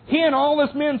all. He and all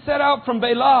his men set out from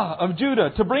Beilah of Judah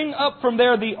to bring up from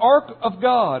there the ark of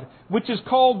God, which is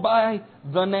called by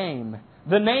the name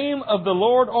of the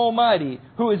Lord Almighty,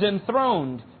 who is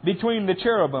enthroned between the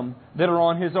cherubim that are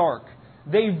on His ark.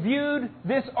 They viewed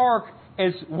this ark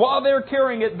as, while they're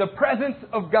carrying it, the presence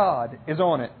of God is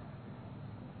on it.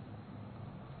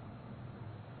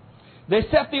 They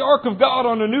set the ark of God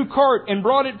on a new cart and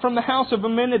brought it from the house of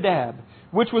Amminadab,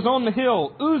 which was on the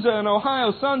hill. Uzzah and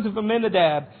Ohio, sons of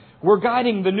Amminadab, were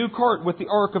guiding the new cart with the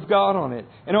ark of God on it,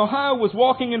 and Ohio was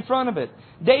walking in front of it.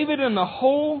 David and the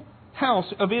whole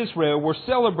house of Israel were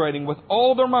celebrating with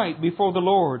all their might before the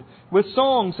Lord, with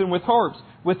songs and with harps,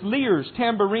 with lyres,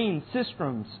 tambourines,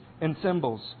 sistrums, and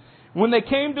cymbals. When they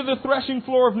came to the threshing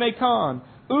floor of Nacon,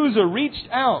 Uzzah reached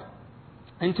out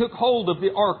and took hold of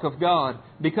the ark of God,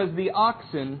 because the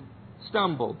oxen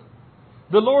stumbled.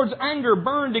 The Lord's anger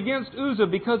burned against Uzzah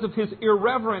because of his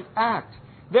irreverent act.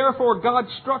 Therefore God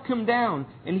struck him down,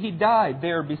 and he died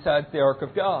there beside the ark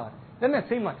of God. Doesn't that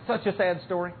seem like such a sad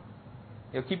story?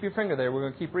 You'll keep your finger there. We're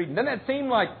going to keep reading. Doesn't that seem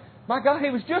like, my God, he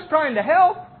was just trying to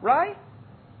help, right?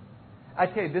 I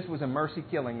tell you, this was a mercy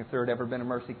killing if there had ever been a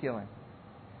mercy killing.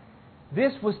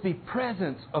 This was the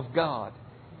presence of God.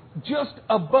 Just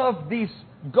above these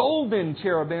golden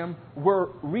cherubim were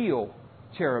real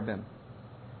cherubim.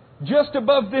 Just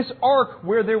above this ark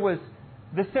where there was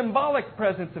the symbolic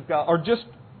presence of God, or just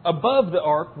above the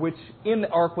ark, which in the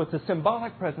ark was the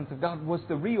symbolic presence of God, was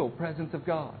the real presence of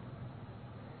God.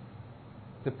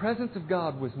 The presence of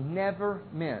God was never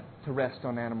meant to rest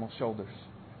on animal shoulders.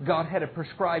 God had a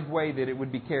prescribed way that it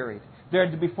would be carried. There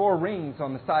had to be 4 rings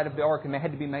on the side of the ark, and they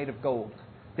had to be made of gold.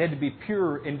 They had to be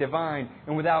pure and divine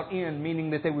and without end,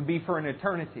 meaning that they would be for an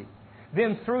eternity.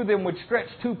 Then through them would stretch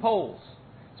 2 poles.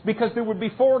 It's because there would be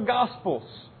 4 Gospels,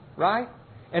 right?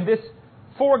 And this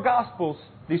 4 Gospels,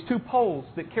 these 2 poles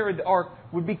that carried the ark,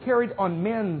 would be carried on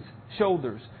men's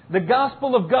shoulders. The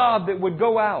Gospel of God that would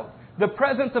go out, the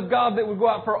presence of God that would go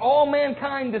out for all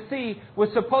mankind to see, was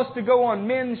supposed to go on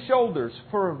men's shoulders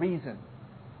for a reason.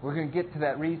 We're going to get to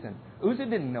that reason. Uzzah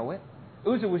didn't know it.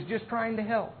 Uzzah was just trying to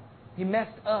help. He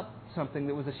messed up something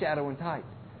that was a shadow and type.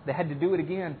 They had to do it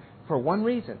again for one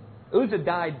reason. Uzzah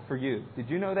died for you. Did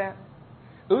you know that?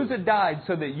 Uzzah died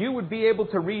so that you would be able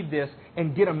to read this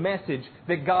and get a message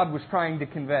that God was trying to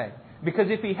convey. Because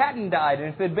if he hadn't died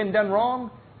and if it had been done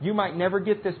wrong, you might never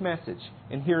get this message.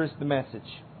 And here is the message.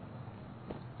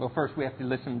 Well, first we have to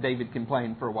listen to David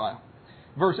complain for a while.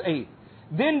 Verse 8.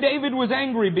 Then David was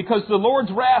angry because the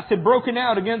Lord's wrath had broken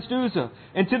out against Uzzah.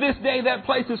 And to this day that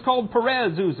place is called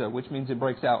Perez Uzzah, which means it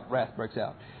breaks out, wrath breaks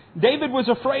out. David was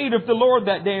afraid of the Lord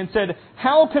that day and said,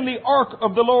 how can the ark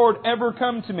of the Lord ever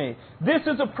come to me? This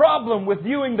is a problem with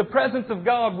viewing the presence of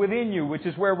God within you, which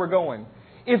is where we're going.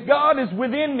 If God is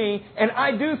within me and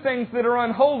I do things that are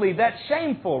unholy, that's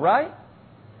shameful, right?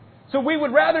 So we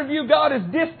would rather view God as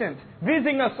distant,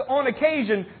 visiting us on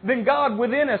occasion, than God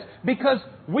within us, because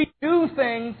we do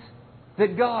things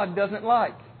that God doesn't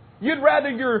like. You'd rather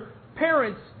your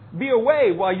parents be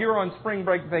away while you're on spring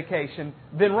break vacation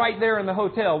than right there in the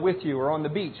hotel with you or on the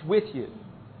beach with you.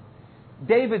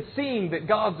 David's seeing that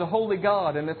God's a holy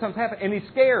God and that something's happened, and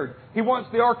he's scared. He wants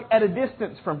the ark at a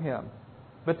distance from him.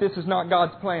 But this is not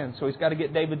God's plan, so he's got to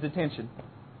get David's attention.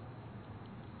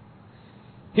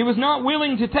 He was not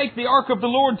willing to take the ark of the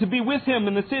Lord to be with him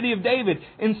in the city of David.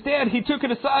 Instead, he took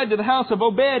it aside to the house of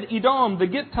Obed-Edom the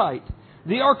Gittite.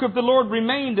 The ark of the Lord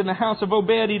remained in the house of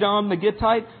Obed-Edom the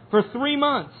Gittite for 3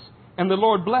 months, and the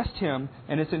Lord blessed him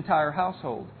and his entire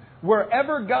household.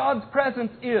 Wherever God's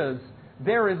presence is,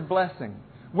 there is blessing.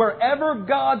 Wherever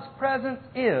God's presence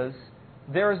is,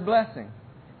 there is blessing.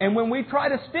 And when we try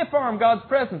to stiff-arm God's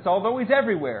presence, although He's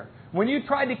everywhere, when you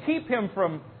try to keep Him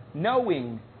from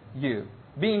knowing you,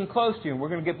 being close to you, and we're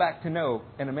going to get back to know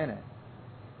in a minute,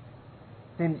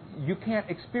 then you can't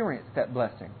experience that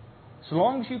blessing. So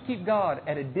long as you keep God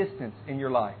at a distance in your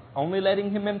life, only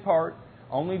letting Him in part,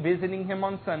 only visiting Him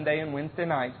on Sunday and Wednesday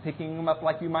nights, picking Him up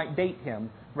like you might date Him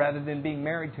rather than being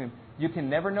married to Him, you can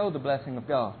never know the blessing of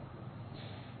God.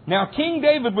 Now King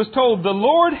David was told, the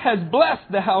Lord has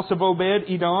blessed the house of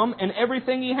Obed-Edom and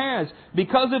everything he has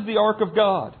because of the ark of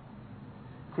God.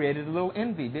 Created a little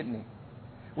envy, didn't he?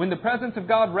 When the presence of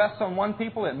God rests on one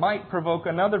people, it might provoke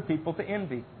another people to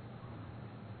envy.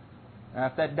 Now,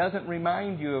 if that doesn't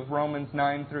remind you of Romans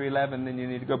 9 through 11, then you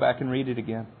need to go back and read it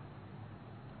again.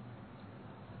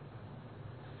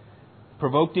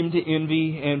 Provoked him to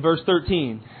envy. And verse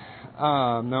 13.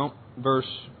 Verse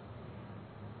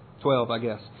 12, I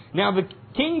guess. Now the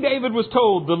King David was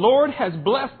told, the Lord has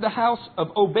blessed the house of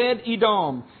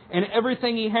Obed-Edom and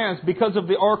everything he has because of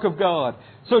the ark of God.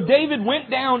 So David went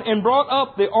down and brought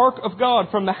up the ark of God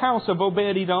from the house of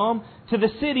Obed-Edom to the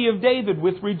city of David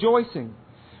with rejoicing.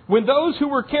 When those who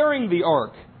were carrying the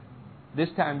ark, this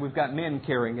time we've got men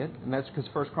carrying it, and that's because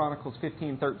 1 Chronicles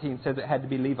 15:13 says it had to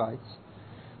be Levites.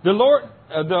 The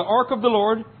ark of the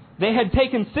Lord, they had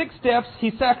taken 6 steps.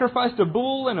 He sacrificed a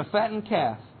bull and a fattened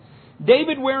calf.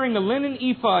 David, wearing a linen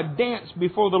ephod, danced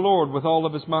before the Lord with all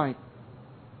of his might.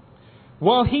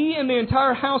 While he and the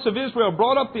entire house of Israel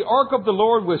brought up the ark of the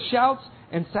Lord with shouts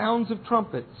and sounds of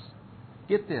trumpets.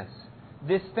 Get this.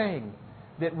 This thing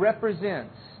that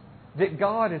represents that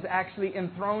God is actually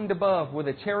enthroned above with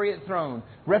a chariot throne,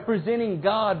 representing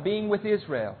God being with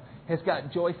Israel, has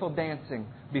got joyful dancing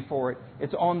before it.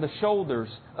 It's on the shoulders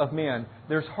of men.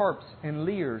 There's harps and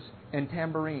lyres and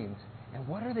tambourines. And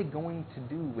what are they going to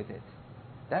do with it?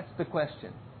 That's the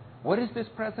question. What is this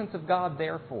presence of God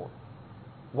there for?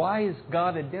 Why has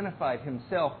God identified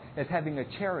Himself as having a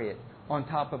chariot on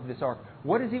top of this ark?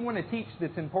 What does He want to teach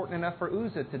that's important enough for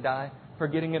Uzzah to die for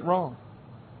getting it wrong?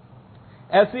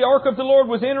 As the ark of the Lord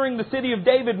was entering the city of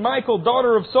David, Michal,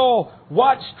 daughter of Saul,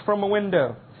 watched from a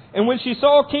window. And when she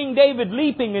saw King David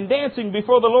leaping and dancing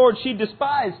before the Lord, she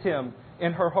despised him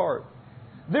in her heart.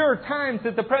 There are times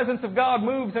that the presence of God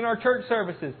moves in our church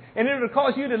services, and it'll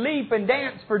cause you to leap and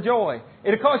dance for joy.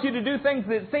 It'll cause you to do things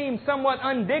that seem somewhat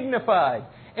undignified.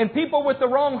 And people with the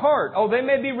wrong heart, they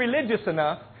may be religious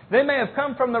enough, they may have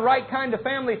come from the right kind of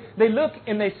family, they look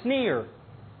and they sneer.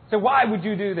 So why would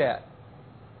you do that?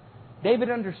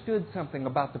 David understood something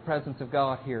about the presence of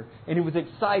God here, and he was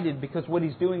excited because what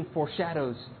he's doing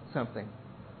foreshadows something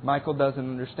Michal doesn't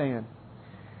understand.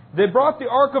 They brought the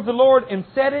ark of the Lord and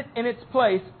set it in its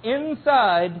place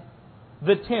inside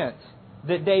the tent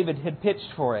that David had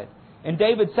pitched for it. And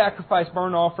David sacrificed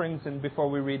burnt offerings, and before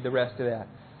we read the rest of that.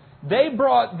 They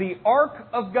brought the ark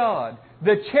of God,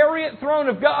 the chariot throne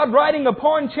of God riding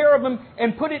upon cherubim,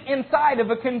 and put it inside of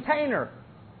a container.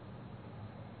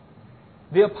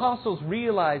 The apostles,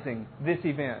 realizing this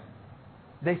event,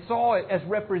 they saw it as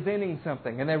representing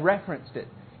something, and they referenced it.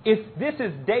 If this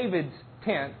is David's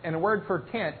tent, and the word for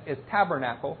tent is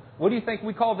tabernacle, what do you think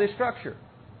we call this structure?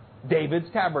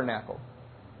 David's tabernacle.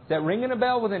 Is that ringing a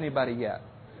bell with anybody yet?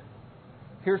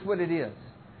 Here's what it is.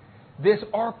 This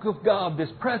ark of God, this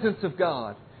presence of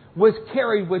God, was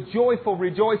carried with joyful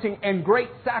rejoicing and great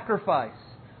sacrifice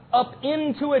up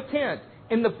into a tent,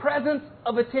 in the presence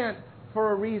of a tent,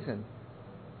 for a reason.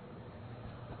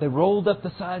 They rolled up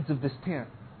the sides of this tent.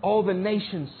 All the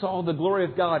nations saw the glory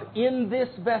of God in this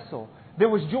vessel. There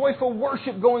was joyful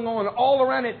worship going on all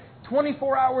around it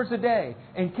 24 hours a day.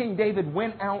 And King David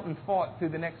went out and fought through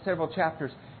the next several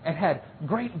chapters and had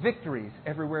great victories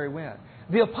everywhere he went.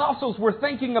 The apostles were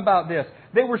thinking about this.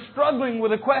 They were struggling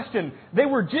with a question. They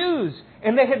were Jews,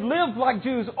 and they had lived like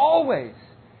Jews always.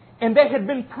 And they had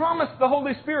been promised the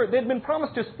Holy Spirit. They had been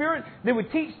promised a Spirit that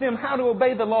would teach them how to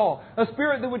obey the law. A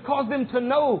Spirit that would cause them to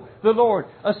know the Lord.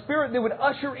 A Spirit that would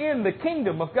usher in the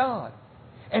kingdom of God.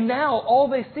 And now all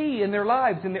they see in their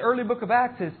lives in the early book of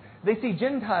Acts is they see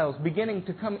Gentiles beginning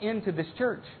to come into this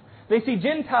church. They see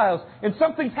Gentiles, and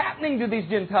something's happening to these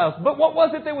Gentiles. But what was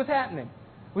it that was happening?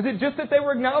 Was it just that they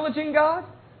were acknowledging God?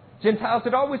 Gentiles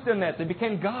had always done that. They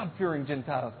became God-fearing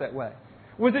Gentiles that way.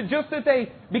 Was it just that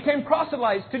they became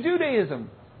proselytes to Judaism?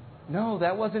 No,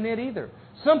 that wasn't it either.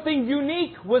 Something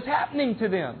unique was happening to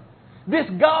them. This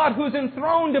God who's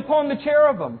enthroned upon the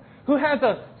cherubim, who has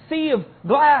a sea of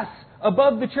glass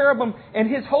above the cherubim,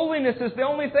 and His holiness is the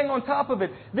only thing on top of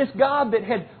it. This God that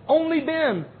had only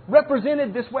been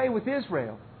represented this way with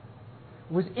Israel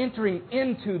was entering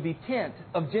into the tent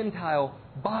of Gentile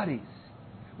bodies.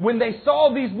 When they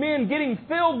saw these men getting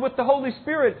filled with the Holy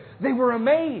Spirit, they were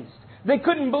amazed. They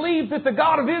couldn't believe that the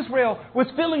God of Israel was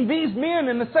filling these men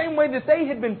in the same way that they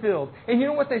had been filled. And you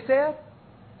know what they said?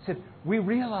 They said, we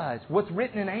realize what's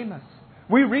written in Amos.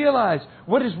 We realize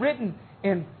what is written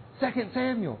in 2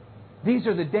 Samuel. These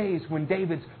are the days when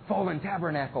David's fallen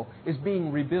tabernacle is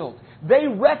being rebuilt. They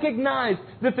recognized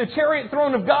that the chariot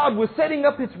throne of God was setting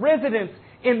up its residence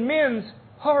in men's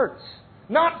hearts.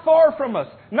 Not far from us,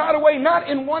 not away, not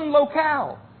in one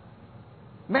locale.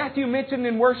 Matthew mentioned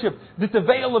in worship that the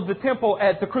veil of the temple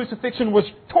at the crucifixion was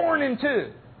torn in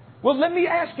two. Well, let me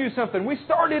ask you something. We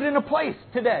started in a place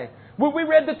today where we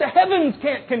read that the heavens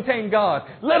can't contain God,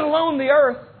 let alone the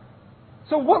earth.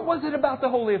 So what was it about the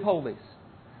Holy of Holies?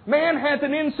 Man has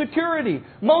an insecurity.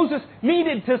 Moses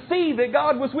needed to see that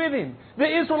God was with him.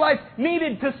 The Israelites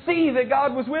needed to see that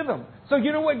God was with them. So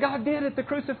you know what God did at the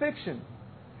crucifixion?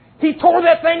 He tore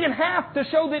that thing in half to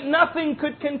show that nothing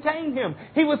could contain Him.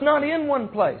 He was not in one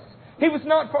place. He was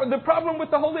not far. The problem with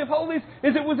the Holy of Holies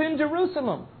is it was in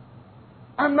Jerusalem.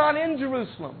 I'm not in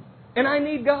Jerusalem, and I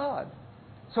need God.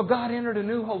 So God entered a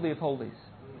new Holy of Holies.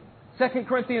 2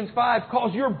 Corinthians 5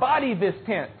 calls your body this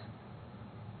tent.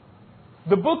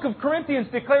 The book of Corinthians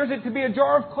declares it to be a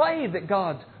jar of clay that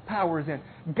God's power is in.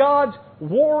 God's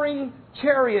warring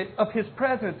chariot of His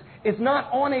presence is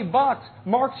not on a box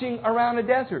marching around a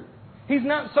desert. He's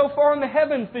not so far in the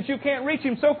heavens that you can't reach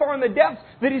Him, so far in the depths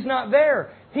that He's not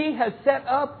there. He has set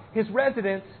up His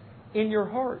residence in your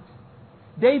heart.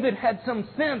 David had some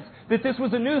sense that this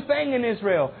was a new thing in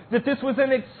Israel, that this was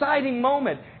an exciting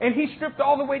moment. And he stripped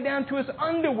all the way down to his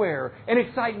underwear in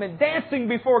excitement, dancing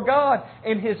before God,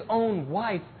 and his own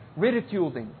wife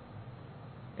ridiculed him.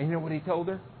 And you know what he told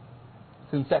her?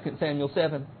 It's in 2 Samuel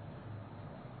 7,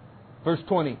 verse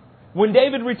 20. When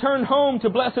David returned home to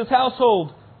bless his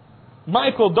household,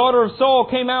 Michal, daughter of Saul,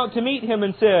 came out to meet him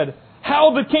and said,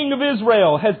 "How the king of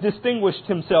Israel has distinguished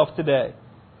himself today."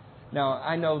 Now,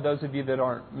 I know those of you that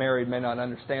aren't married may not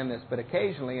understand this, but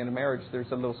occasionally in a marriage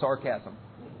there's a little sarcasm.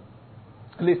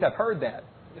 At least I've heard that.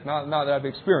 Not that I've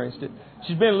experienced it.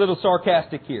 She's been a little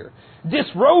sarcastic here.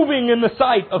 Disrobing in the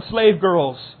sight of slave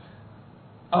girls,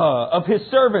 of his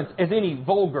servants, as any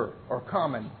vulgar or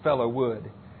common fellow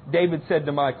would. David said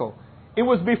to Michal, "It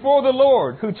was before the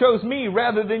Lord who chose me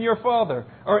rather than your father,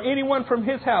 or anyone from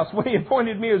his house when He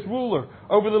appointed me as ruler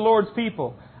over the Lord's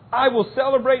people. I will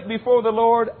celebrate before the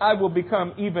Lord. I will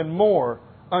become even more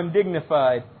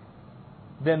undignified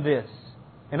than this,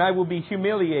 and I will be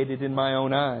humiliated in my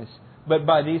own eyes. But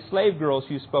by these slave girls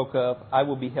you spoke of, I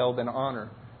will be held in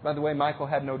honor." By the way, Michal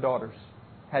had no daughters,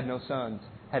 had no sons,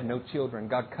 had no children.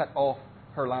 God cut off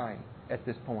her line at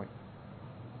this point.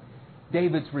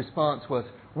 David's response was,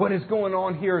 what is going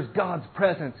on here is God's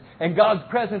presence. And God's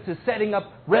presence is setting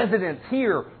up residence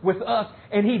here with us.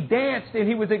 And he danced and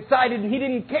he was excited and he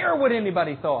didn't care what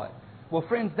anybody thought. Well,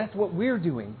 friends, that's what we're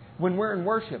doing when we're in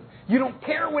worship. You don't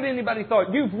care what anybody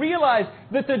thought. You've realized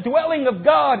that the dwelling of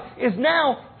God is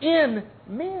now in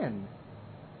men.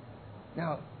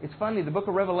 Now, it's funny, the book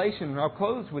of Revelation, and I'll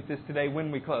close with this today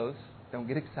when we close. Don't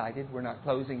get excited, we're not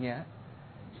closing yet.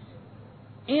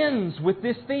 Ends with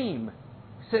this theme.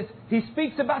 says, he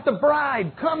speaks about the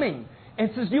bride coming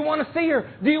and says, do you want to see her?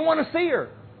 Do you want to see her?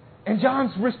 And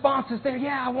John's response is there,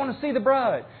 yeah, I want to see the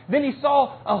bride. Then he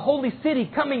saw a holy city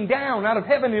coming down out of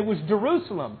heaven. It was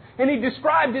Jerusalem. And he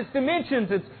described its dimensions,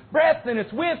 its breadth and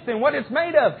its width and what it's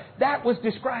made of. That was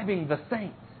describing the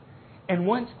saints. And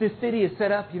once this city is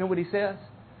set up, you know what he says?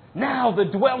 Now the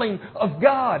dwelling of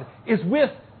God is with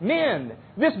men.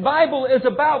 This Bible is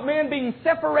about man being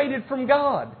separated from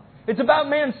God. It's about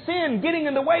man's sin getting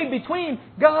in the way between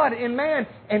God and man,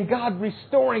 and God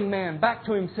restoring man back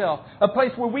to Himself. A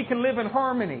place where we can live in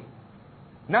harmony.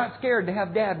 Not scared to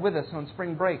have Dad with us on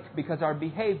spring break because our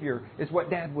behavior is what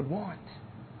Dad would want.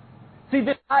 See,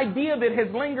 this idea that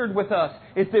has lingered with us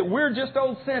is that we're just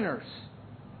old sinners.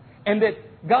 And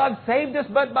that God saved us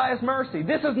but by His mercy.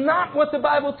 This is not what the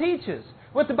Bible teaches.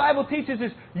 What the Bible teaches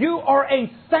is you are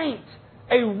a saint,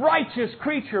 a righteous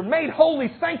creature, made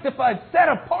holy, sanctified, set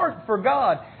apart for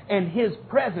God, and His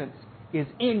presence is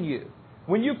in you.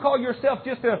 When you call yourself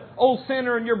just an old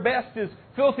sinner and your best is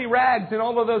filthy rags and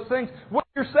all of those things, what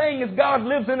you're saying is God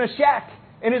lives in a shack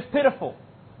and it's pitiful.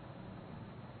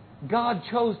 God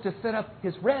chose to set up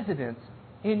His residence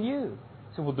in you.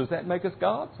 So, well, does that make us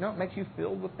gods? No, it makes you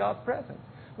filled with God's presence.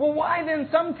 Well, why then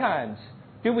sometimes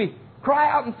do we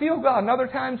cry out and feel God and other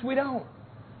times we don't?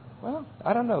 Well,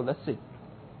 I don't know. Let's see.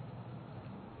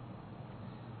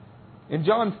 In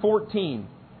John 14,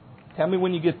 tell me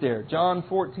when you get there. John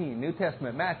 14, New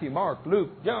Testament, Matthew, Mark, Luke,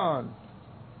 John.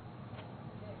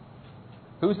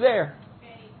 Who's there?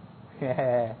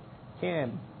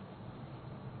 Ken.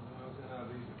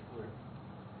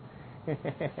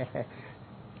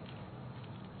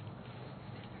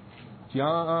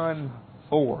 John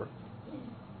 4.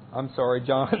 I'm sorry,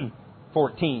 John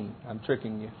 14. I'm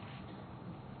tricking you.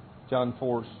 John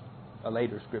 4's a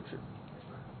later scripture.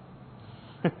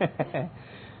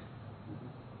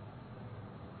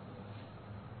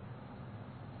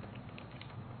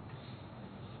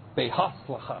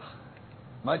 Behatzlacha.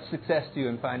 Much success to you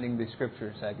in finding the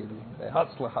scriptures I give you.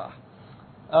 Behatzlacha.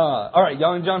 All right,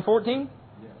 y'all in John 14?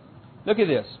 Yes. Look at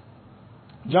this.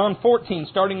 John 14,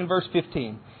 starting in verse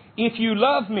 15. If you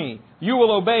love me, you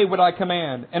will obey what I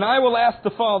command. And I will ask the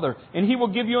Father, and He will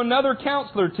give you another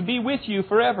counselor to be with you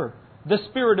forever. The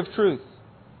Spirit of truth.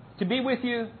 To be with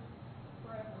you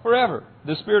forever.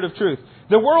 The Spirit of truth.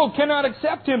 The world cannot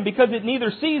accept Him because it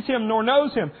neither sees Him nor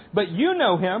knows Him. But you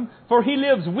know Him, for He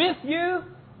lives with you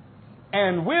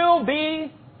and will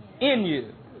be in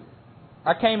you.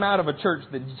 I came out of a church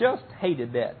that just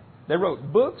hated that. They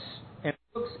wrote books and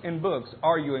books and books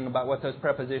arguing about what those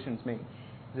prepositions mean.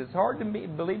 It's hard to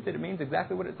believe that it means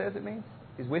exactly what it says it means.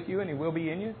 He's with you and He will be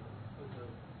in you.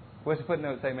 What's the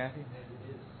footnote say, Matthew?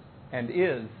 And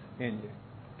is in you.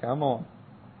 Come on.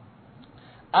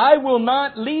 I will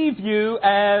not leave you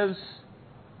as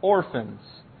orphans.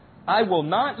 I will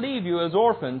not leave you as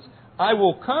orphans. I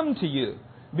will come to you.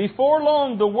 Before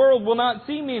long, the world will not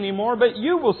see me anymore, but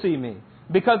you will see me.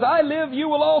 Because I live, you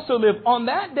will also live. On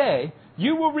that day,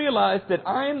 you will realize that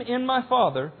I am in my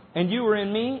Father, and you are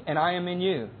in me, and I am in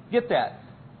you. Get that?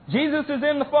 Jesus is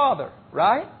in the Father,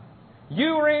 right?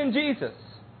 You are in Jesus,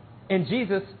 and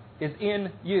Jesus is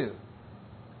in you.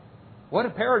 What a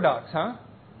paradox, huh?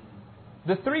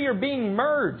 The three are being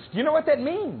merged. You know what that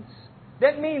means?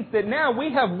 That means that now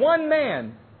we have one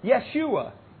man,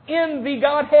 Yeshua, in the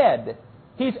Godhead.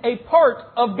 He's a part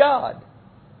of God.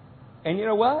 And you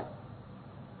know what?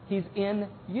 He's in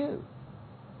you.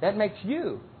 That makes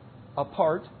you a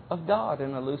part of God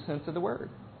in a loose sense of the word.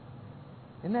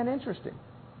 Isn't that interesting?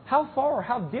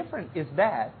 How different is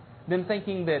that than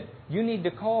thinking that you need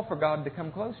to call for God to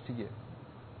come close to you?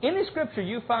 Any scripture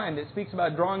you find that speaks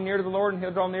about drawing near to the Lord and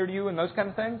He'll draw near to you and those kind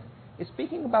of things, is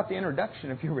speaking about the introduction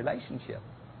of your relationship.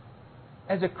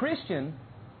 As a Christian,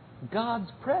 God's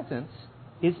presence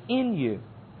is in you.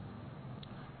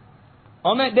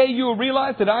 On that day you will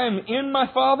realize that I am in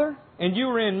my Father, and you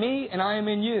are in me, and I am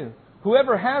in you.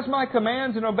 Whoever has my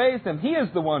commands and obeys them, he is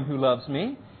the one who loves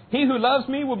me. He who loves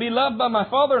me will be loved by my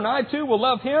Father, and I too will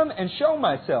love him and show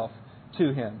myself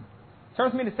to him. Turn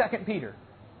with me to 2 Peter.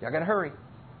 Y'all got to hurry.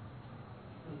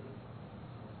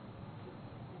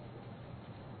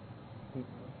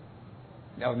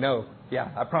 No. Yeah,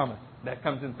 I promise. That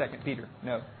comes in 2 Peter.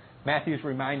 No. Matthew's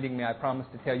reminding me I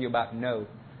promised to tell you about no.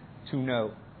 To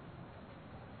know.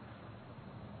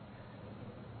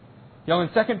 Y'all in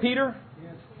 2 Peter?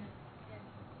 Yes.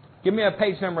 Give me a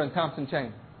page number in Thompson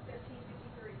Chain.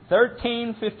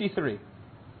 1353.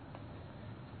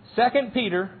 2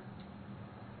 Peter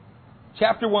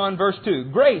chapter 1 verse 2.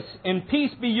 Grace and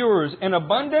peace be yours in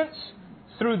abundance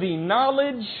through the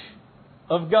knowledge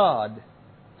of God.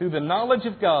 Through the knowledge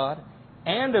of God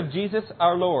and of Jesus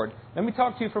our Lord. Let me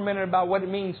talk to you for a minute about what it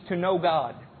means to know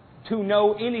God, to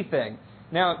know anything.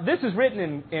 Now, this is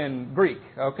written in Greek,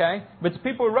 okay? But the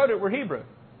people who wrote it were Hebrew.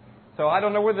 So I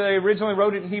don't know whether they originally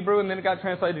wrote it in Hebrew and then it got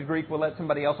translated to Greek. We'll let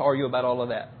somebody else argue about all of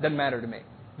that. Doesn't matter to me.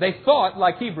 They thought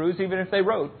like Hebrews even if they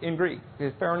wrote in Greek.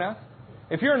 Is fair enough?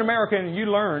 If you're an American and you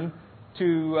learn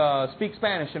to speak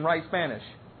Spanish and write Spanish,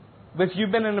 but if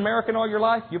you've been an American all your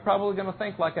life, you're probably going to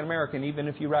think like an American even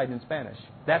if you write in Spanish.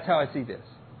 That's how I see this.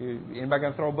 Anybody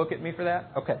going to throw a book at me for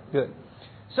that? Okay, good.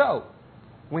 So,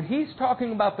 when he's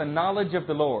talking about the knowledge of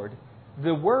the Lord,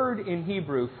 the word in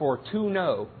Hebrew for to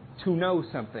know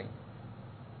something.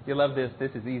 You love this.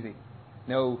 This is easy.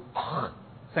 No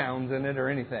sounds in it or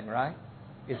anything, right?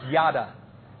 It's yada.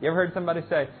 You ever heard somebody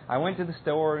say, I went to the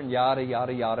store and yada,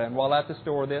 yada, yada, and while at the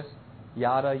store this,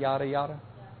 yada, yada, yada?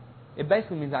 It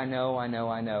basically means I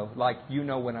know, like you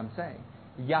know what I'm saying.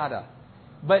 Yada.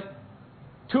 But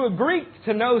to a Greek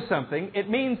to know something, it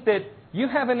means that you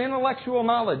have an intellectual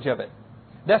knowledge of it.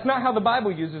 That's not how the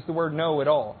Bible uses the word know at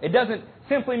all. It doesn't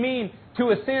simply mean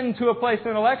to ascend to a place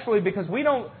intellectually because we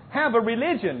don't have a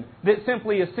religion that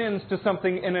simply ascends to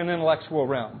something in an intellectual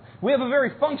realm. We have a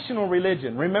very functional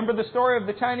religion. Remember the story of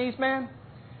the Chinese man?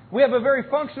 We have a very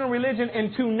functional religion,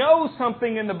 and to know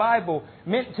something in the Bible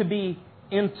meant to be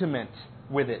intimate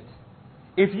with it.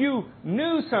 If you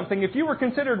knew something, if you were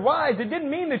considered wise, it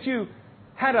didn't mean that you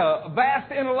had a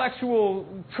vast intellectual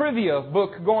trivia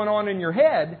book going on in your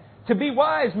head. To be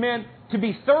wise meant to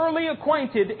be thoroughly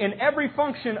acquainted in every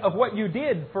function of what you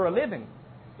did for a living.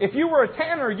 If you were a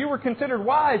tanner, you were considered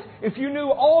wise if you knew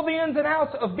all the ins and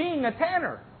outs of being a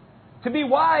tanner. To be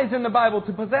wise in the Bible,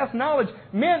 to possess knowledge,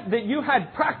 meant that you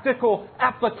had practical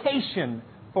application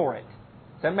for it.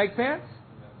 Does that make sense?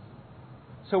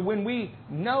 So when we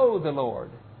know the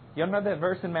Lord, you know that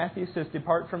verse in Matthew says,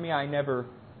 depart from me, I never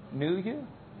knew you?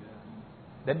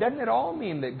 That doesn't at all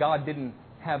mean that God didn't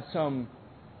have some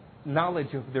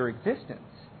knowledge of their existence.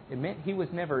 It meant He was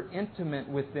never intimate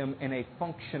with them in a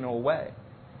functional way.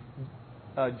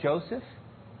 Joseph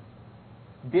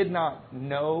did not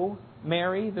know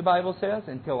Mary, the Bible says,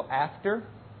 until after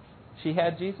she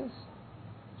had Jesus.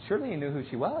 Surely he knew who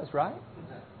she was, right?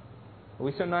 Are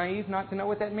we so naive not to know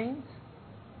what that means?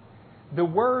 The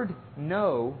word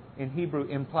know in Hebrew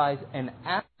implies an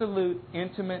absolute,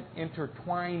 intimate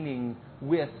intertwining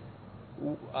with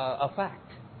a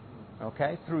fact.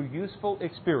 Okay? Through useful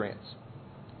experience.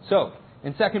 So,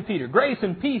 in 2 Peter, grace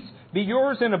and peace be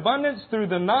yours in abundance through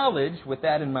the knowledge, with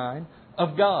that in mind,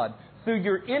 of God. Through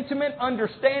your intimate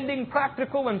understanding,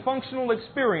 practical and functional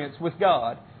experience with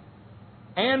God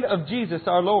and of Jesus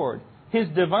our Lord. His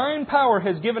divine power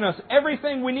has given us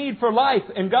everything we need for life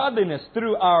and godliness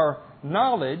through our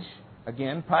knowledge,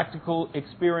 again, practical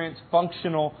experience,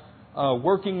 functional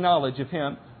working knowledge of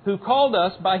Him, who called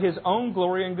us by His own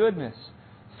glory and goodness.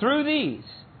 Through these,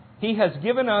 He has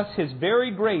given us His very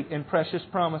great and precious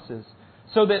promises,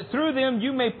 so that through them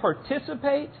you may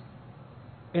participate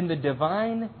in the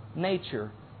divine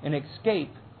nature and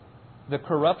escape the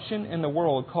corruption in the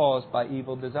world caused by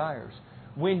evil desires.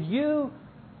 When you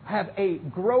have a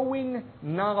growing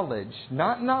knowledge,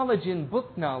 not knowledge in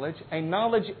book knowledge, a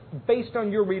knowledge based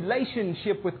on your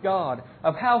relationship with God,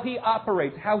 of how He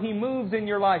operates, how He moves in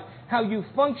your life, how you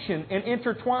function and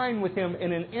intertwine with Him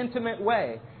in an intimate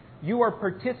way, you are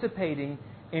participating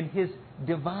in His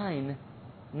divine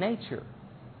nature.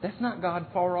 That's not God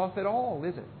far off at all,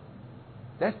 is it?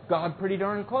 That's God pretty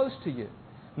darn close to you.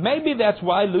 Maybe that's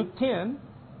why Luke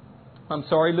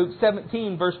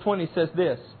 17 verse 20 says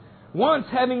this. Once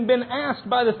having been asked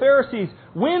by the Pharisees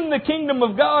when the kingdom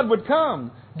of God would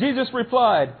come, Jesus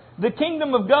replied, the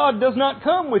kingdom of God does not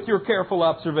come with your careful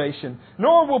observation,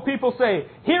 nor will people say,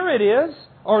 here it is,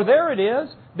 or there it is,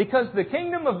 because the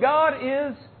kingdom of God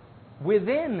is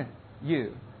within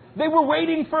you. They were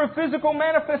waiting for a physical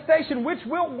manifestation, which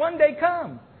will one day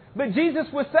come. But Jesus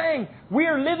was saying, we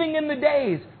are living in the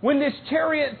days when this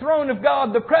chariot throne of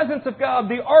God, the presence of God,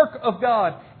 the ark of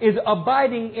God, is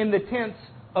abiding in the tents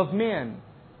of men.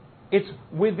 It's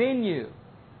within you.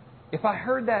 If I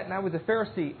heard that and I was a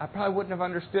Pharisee, I probably wouldn't have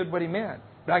understood what He meant.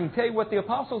 But I can tell you what the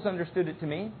apostles understood it to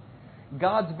mean.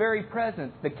 God's very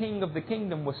presence, the King of the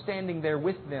kingdom, was standing there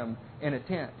with them in a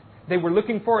tent. They were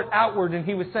looking for it outward, and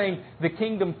He was saying the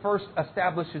kingdom first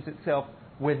establishes itself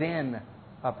within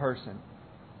a person.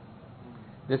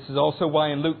 This is also why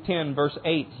in Luke 10, verse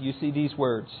 8, you see these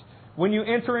words. When you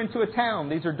enter into a town,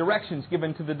 these are directions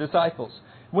given to the disciples.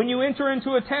 When you enter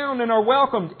into a town and are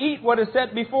welcomed, eat what is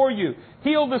set before you.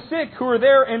 Heal the sick who are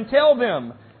there and tell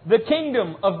them, the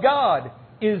kingdom of God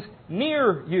is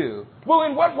near you. Well,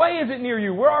 in what way is it near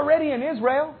you? We're already in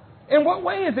Israel. In what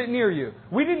way is it near you?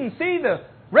 We didn't see the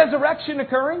resurrection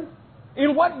occurring.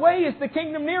 In what way is the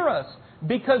kingdom near us?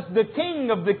 Because the King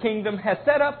of the kingdom has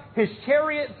set up His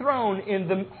chariot throne in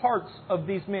the hearts of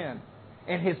these men.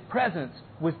 And His presence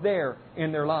was there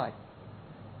in their life.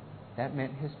 That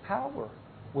meant His power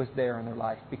was there in their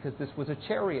life because this was a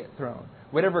chariot throne.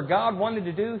 Whatever God wanted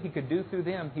to do, He could do through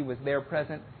them. He was there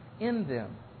present in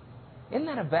them. Isn't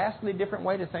that a vastly different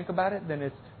way to think about it than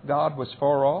if God was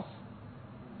far off?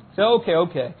 So,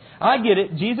 okay. I get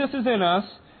it. Jesus is in us,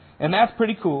 and that's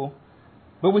pretty cool.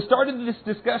 But we started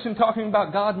this discussion talking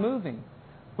about God moving.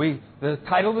 The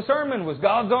title of the sermon was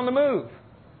God's on the Move.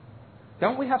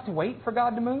 Don't we have to wait for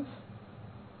God to move?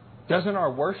 Doesn't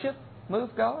our worship move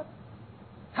God?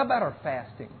 How about our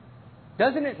fasting?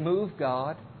 Doesn't it move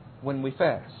God when we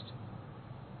fast?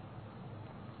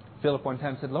 Philip one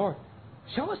time said, Lord,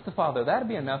 show us the Father. That'll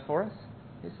be enough for us.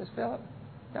 He says, Philip,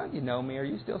 don't you know me? Are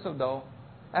you still so dull?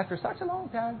 After such a long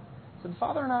time, he said, the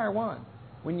Father and I are one.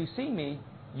 When you see me,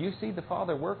 you see the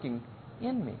Father working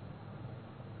in me.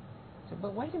 I said,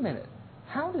 but wait a minute.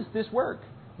 How does this work?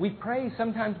 We pray,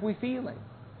 sometimes we feel Him.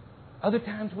 Other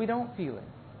times we don't feel Him.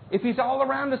 If He's all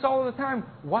around us all the time,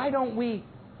 why don't we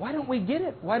get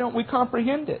it? Why don't we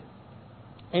comprehend it?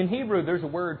 In Hebrew, there's a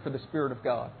word for the Spirit of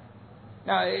God.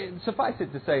 Now, suffice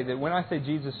it to say that when I say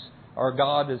Jesus or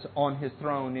God is on His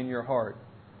throne in your heart,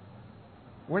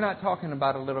 we're not talking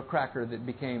about a little cracker that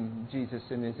became Jesus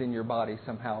and is in your body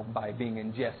somehow by being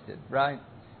ingested, right?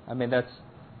 I mean, that's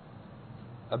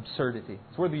absurdity.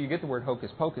 It's where you get the word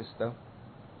hocus pocus, though.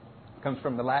 It comes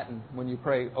from the Latin when you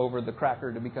pray over the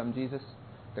cracker to become Jesus,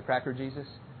 the cracker Jesus.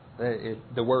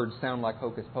 The words sound like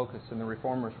hocus pocus, and the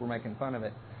reformers were making fun of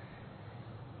it.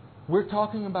 We're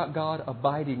talking about God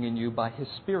abiding in you by His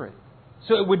Spirit.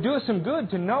 So it would do us some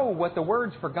good to know what the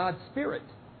words for God's Spirit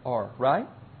are, right?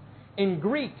 In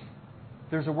Greek,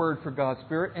 there's a word for God's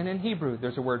Spirit, and in Hebrew,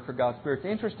 there's a word for God's Spirit.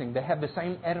 It's interesting. They have the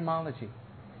same etymology.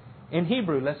 In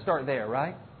Hebrew, let's start there,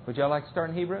 right? Would y'all like to start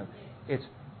in Hebrew? It's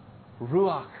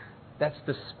Ruach. That's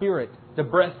the Spirit, the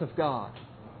breath of God.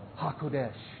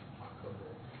 HaKodesh.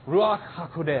 Ruach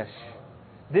HaKodesh.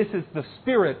 This is the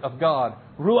Spirit of God.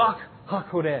 Ruach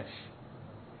HaKodesh.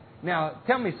 Now,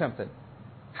 tell me something.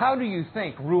 How do you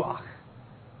think Ruach?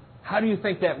 How do you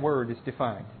think that word is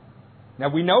defined? Now,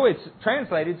 we know it's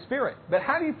translated Spirit, but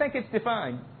how do you think it's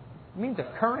defined? It means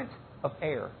a current of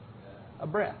air, a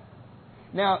breath.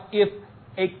 Now, if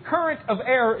a current of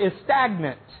air is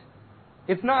stagnant,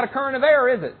 it's not a current of air,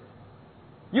 is it?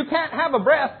 You can't have a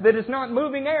breath that is not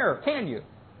moving air, can you?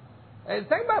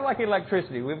 Think about it like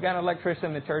electricity. We've got an electrician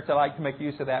in the church. I like to make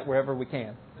use of that wherever we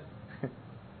can.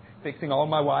 Fixing all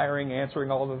my wiring, answering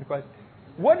all of the questions.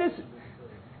 What is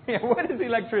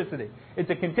electricity? It's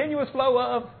a continuous flow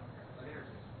of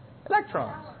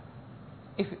electrons.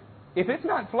 If it's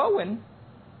not flowing,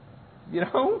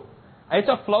 it's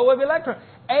a flow of electrons.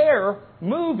 Air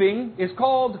moving is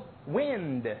called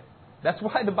wind. That's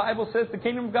why the Bible says the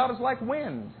kingdom of God is like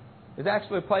wind. There's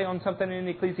actually a play on something in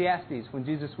Ecclesiastes when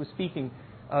Jesus was speaking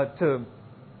to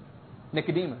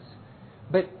Nicodemus.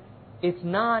 But it's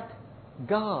not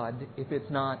God if it's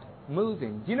not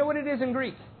moving. Do you know what it is in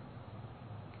Greek?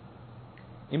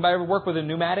 Anybody ever work with a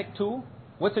pneumatic tool?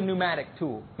 What's a pneumatic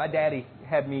tool? My daddy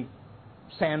had me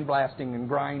sandblasting and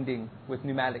grinding with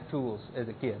pneumatic tools as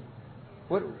a kid.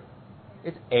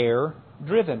 It's air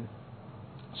driven.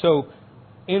 So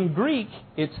in Greek,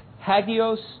 it's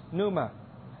hagios pneuma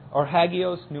or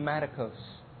hagios pneumatikos.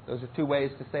 Those are two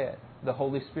ways to say it. The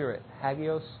Holy Spirit,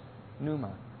 hagios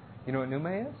pneuma. You know what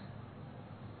pneuma is?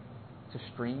 It's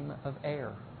a stream of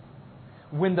air.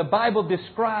 When the Bible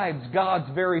describes God's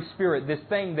very Spirit, this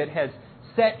thing that has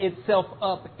set itself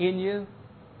up in you,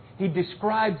 He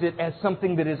describes it as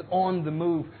something that is on the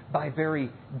move by very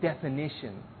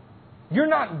definition. You're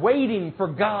not waiting for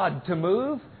God to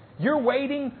move. You're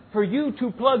waiting for you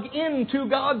to plug into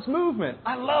God's movement.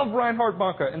 I love Reinhard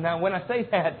Bonnke. And now when I say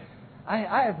that,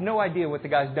 I have no idea what the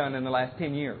guy's done in the last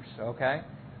 10 years, okay?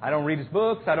 I don't read his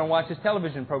books. I don't watch his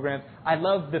television programs. I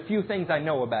love the few things I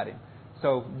know about him.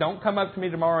 So don't come up to me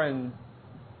tomorrow and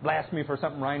blast me for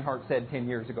something Reinhard said 10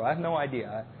 years ago. I have no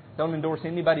idea. I don't endorse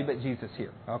anybody but Jesus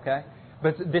here, okay?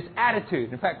 But this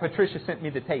attitude, in fact, Patricia sent me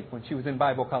the tape when she was in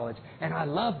Bible college, and I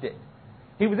loved it.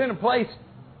 He was in a place,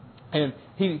 and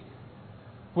he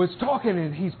was talking,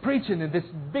 and he's preaching, and this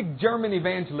big German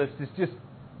evangelist is just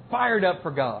fired up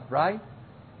for God, right?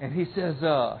 And he says,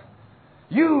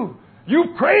 You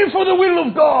pray for the will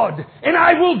of God, and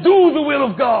I will do the will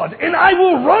of God, and I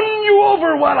will run you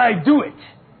over while I do it.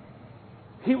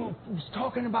 he was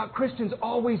talking about Christians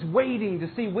always waiting to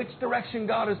see which direction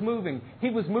God is moving. He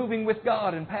was moving with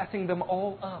God and passing them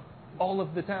all up all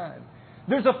of the time.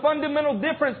 There's a fundamental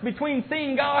difference between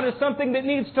seeing God as something that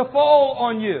needs to fall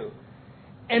on you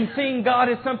and seeing God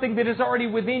as something that is already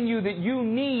within you that you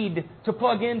need to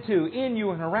plug into, in you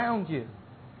and around you.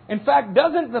 In fact,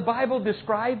 doesn't the Bible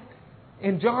describe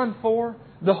in John 4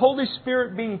 the Holy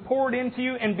Spirit being poured into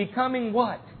you and becoming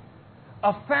what?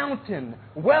 A fountain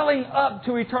welling up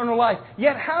to eternal life.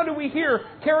 Yet how do we hear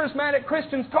charismatic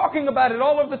Christians talking about it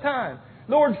all of the time?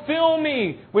 Lord, fill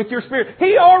me with your Spirit.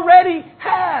 He already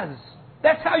has.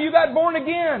 That's how you got born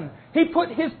again. He put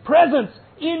His presence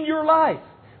in your life.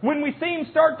 When we see Him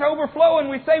start to overflow and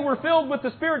we say we're filled with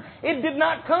the Spirit, it did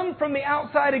not come from the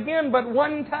outside again but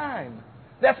one time.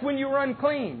 That's when you were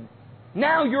unclean.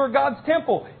 Now you're God's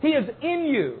temple. He is in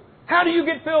you. How do you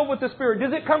get filled with the Spirit?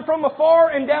 Does it come from afar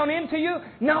and down into you?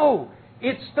 No.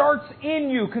 It starts in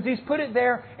you because He's put it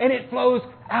there and it flows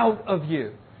out of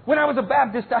you. When I was a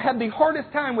Baptist, I had the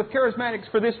hardest time with charismatics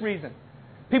for this reason.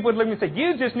 People would look at me and say,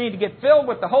 you just need to get filled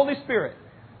with the Holy Spirit.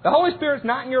 The Holy Spirit's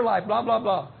not in your life, blah, blah,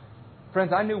 blah.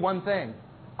 Friends, I knew one thing.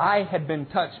 I had been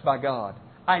touched by God.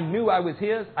 I knew I was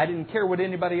His. I didn't care what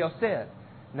anybody else said.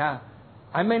 Now,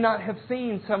 I may not have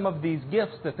seen some of these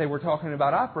gifts that they were talking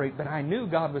about operate, but I knew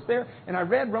God was there. And I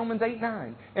read Romans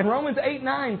 8:9. And Romans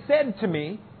 8:9 said to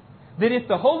me that if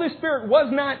the Holy Spirit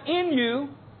was not in you,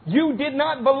 you did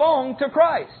not belong to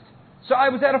Christ. So I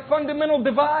was at a fundamental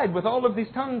divide with all of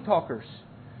these tongue talkers.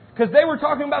 Because they were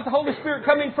talking about the Holy Spirit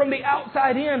coming from the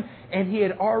outside in, and He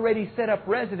had already set up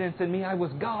residence in me. I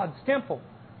was God's temple.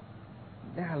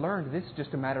 Then I learned this is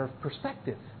just a matter of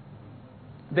perspective.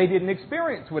 They didn't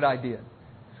experience what I did.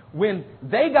 When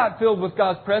they got filled with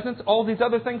God's presence, all these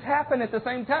other things happened at the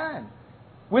same time.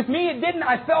 With me, it didn't.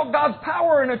 I felt God's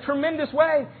power in a tremendous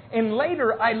way. And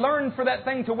later, I learned for that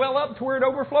thing to well up to where it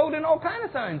overflowed in all kinds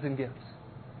of signs and gifts.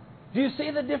 Do you see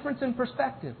the difference in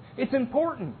perspective? It's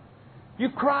important. You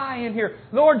cry in here,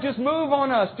 Lord, just move on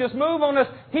us. Just move on us.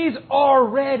 He's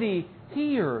already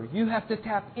here. You have to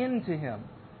tap into Him.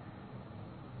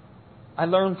 I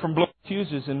learned from blowing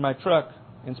fuses in my truck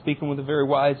and speaking with a very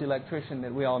wise electrician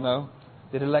that we all know,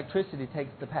 that electricity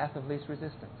takes the path of least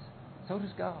resistance. So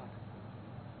does God.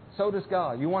 So does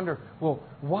God. You wonder, well,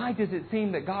 why does it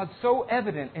seem that God's so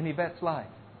evident in Yvette's life?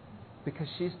 Because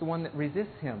she's the one that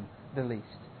resists Him the least.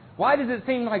 Why does it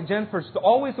seem like Jennifer's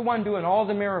always the one doing all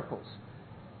the miracles?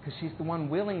 Because she's the one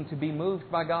willing to be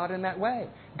moved by God in that way.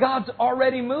 God's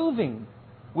already moving.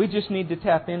 We just need to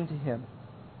tap into Him.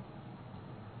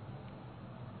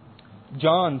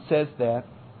 John says that.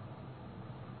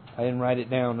 I didn't write it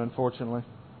down, unfortunately.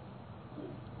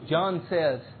 John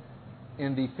says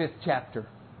in the 5th chapter,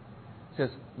 says,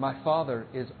 my Father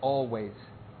is always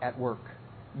at work.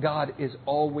 God is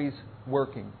always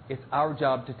working. It's our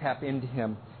job to tap into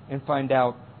Him and find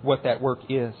out what that work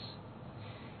is.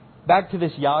 Back to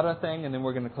this yada thing, and then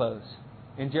we're going to close.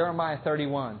 In Jeremiah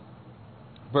 31,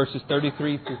 verses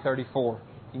 33 through 34.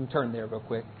 You can turn there real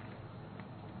quick.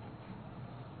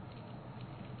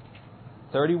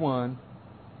 31,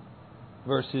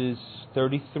 verses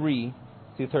 33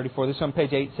 through 34. This is on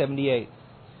page 878.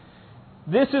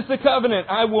 This is the covenant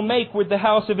I will make with the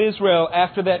house of Israel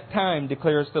after that time,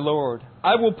 declares the Lord.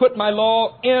 I will put my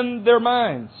law in their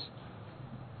minds.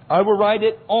 I will write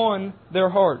it on their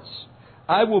hearts.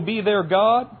 I will be their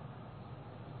God,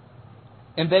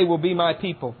 and they will be my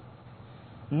people.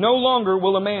 No longer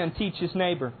will a man teach his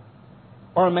neighbor,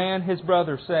 or a man his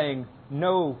brother, saying,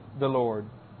 know the Lord,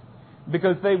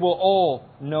 because they will all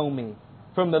know me,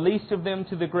 from the least of them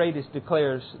to the greatest,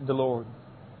 declares the Lord.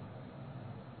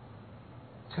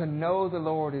 To know the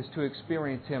Lord is to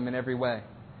experience Him in every way.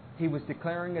 He was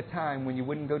declaring a time when you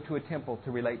wouldn't go to a temple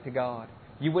to relate to God.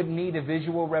 You wouldn't need a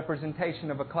visual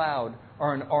representation of a cloud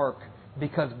or an ark,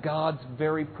 because God's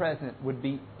very presence would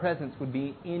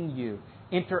be in you,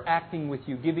 interacting with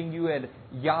you, giving you a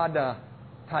yada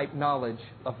type knowledge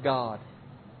of God,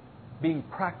 being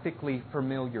practically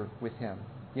familiar with Him.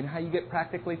 You know how you get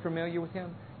practically familiar with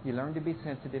Him? You learn to be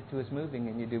sensitive to His moving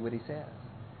and you do what He says.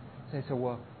 Say, so,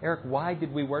 well, Eric, why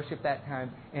did we worship that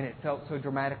time and it felt so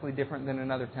dramatically different than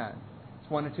another time? It's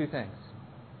one of two things.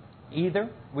 Either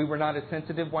we were not as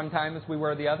sensitive one time as we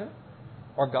were the other,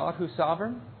 or God, who's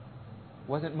sovereign,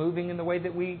 wasn't moving in the way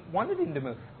that we wanted Him to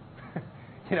move.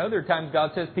 You know, there are times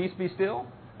God says, peace be still,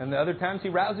 and the other times He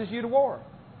rouses you to war.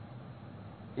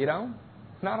 You know,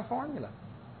 it's not a formula.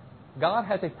 God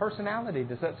has a personality.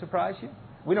 Does that surprise you?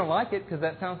 We don't like it because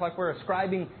that sounds like we're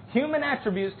ascribing human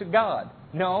attributes to God.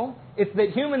 No, it's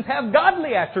that humans have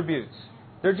godly attributes.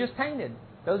 They're just tainted.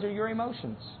 Those are your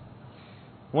emotions.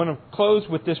 I want to close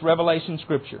with this Revelation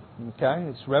scripture. Okay?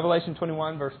 It's Revelation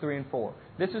 21, verse 3 and 4.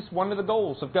 This is one of the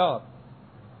goals of God.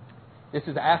 This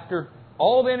is after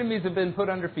all the enemies have been put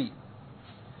under feet.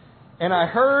 And I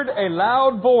heard a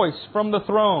loud voice from the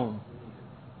throne.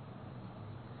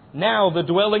 Now the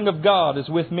dwelling of God is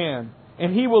with men,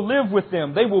 and He will live with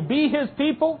them. They will be His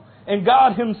people, and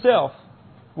God Himself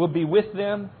will be with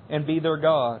them and be their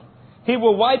God. He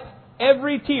will wipe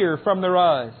every tear from their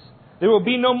eyes. There will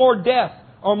be no more death,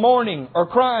 or mourning, or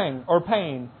crying, or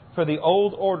pain, for the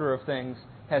old order of things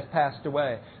has passed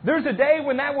away. There's a day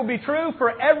when that will be true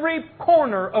for every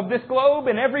corner of this globe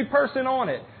and every person on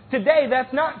it. Today,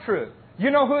 that's not true.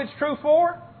 You know who it's true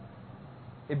for?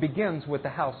 It begins with the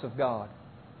house of God.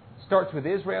 It starts with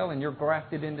Israel, and you're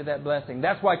grafted into that blessing.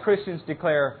 That's why Christians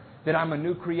declare that I'm a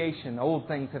new creation. Old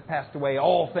things have passed away.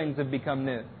 All things have become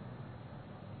new.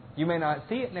 You may not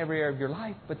see it in every area of your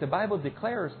life, but the Bible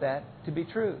declares that to be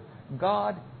true.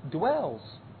 God dwells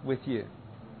with you.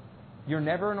 You're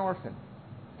never an orphan.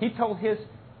 He told His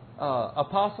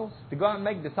apostles to go out and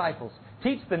make disciples.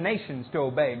 Teach the nations to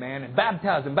obey, man, and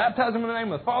baptize them. Baptize them in the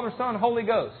name of the Father, Son, and Holy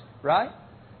Ghost. Right?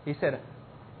 He said,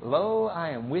 Lo,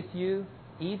 I am with you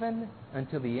even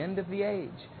until the end of the age.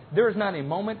 There is not a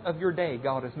moment of your day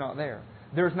God is not there.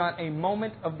 There is not a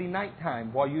moment of the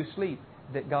nighttime while you sleep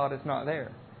that God is not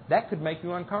there. That could make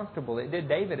you uncomfortable. It did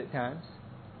David at times.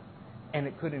 And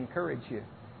it could encourage you.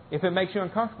 If it makes you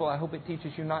uncomfortable, I hope it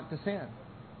teaches you not to sin.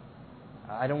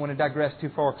 I don't want to digress too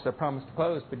far because I promised to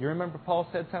close, but you remember Paul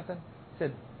said something? He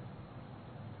said,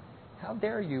 how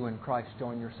dare you in Christ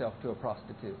join yourself to a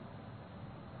prostitute?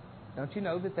 Don't you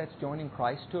know that that's joining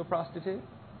Christ to a prostitute?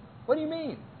 What do you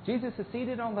mean? Jesus is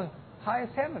seated on the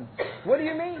highest heaven. What do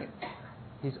you mean?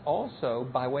 He's also,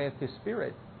 by way of His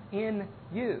Spirit, in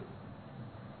you.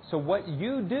 So what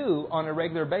you do on a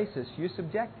regular basis, you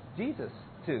subject Jesus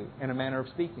to, in a manner of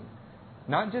speaking.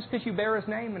 Not just because you bear His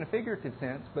name in a figurative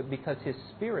sense, but because His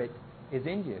Spirit is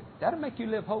in you. That'll make you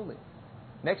live holy.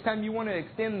 Next time you want to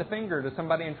extend the finger to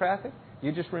somebody in traffic,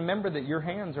 you just remember that your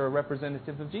hands are a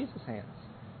representative of Jesus' hands.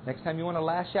 Next time you want to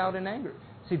lash out in anger,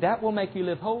 see, that will make you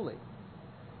live holy.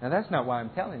 Now that's not why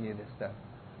I'm telling you this stuff.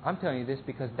 I'm telling you this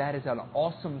because that is an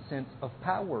awesome sense of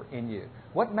power in you.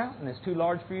 What mountain is too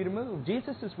large for you to move?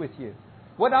 Jesus is with you.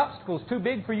 What obstacle is too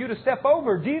big for you to step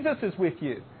over? Jesus is with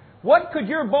you. What could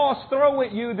your boss throw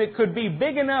at you that could be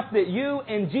big enough that you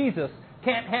and Jesus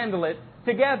can't handle it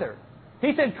together?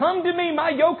 He said, come to me, my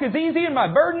yoke is easy and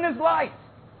my burden is light.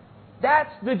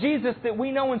 That's the Jesus that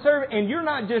we know and serve. And you're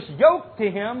not just yoked to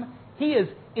Him, He is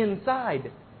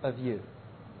inside of you.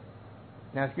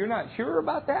 Now, if you're not sure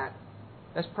about that,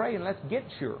 let's pray and let's get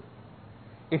sure.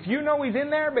 If you know He's in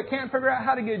there but can't figure out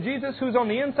how to get Jesus, who's on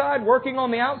the inside, working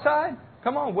on the outside,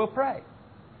 come on, we'll pray.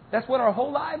 That's what our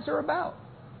whole lives are about.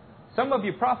 Some of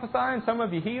you prophesy, and some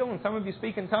of you heal, and some of you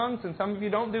speak in tongues, and some of you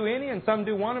don't do any, and some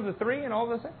do one of the three, and all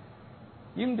this.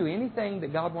 You can do anything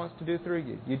that God wants to do through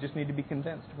you. You just need to be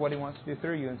convinced of what He wants to do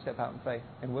through you and step out in faith.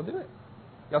 And we'll do it.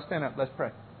 Y'all stand up. Let's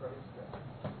pray.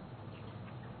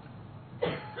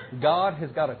 God has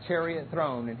got a chariot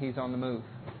throne, and He's on the move.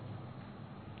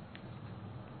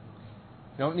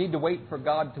 You don't need to wait for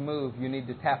God to move. You need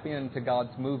to tap into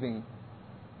God's moving.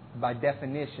 By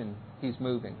definition, He's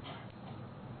moving.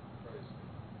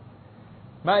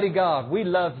 Mighty God, we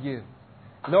love You.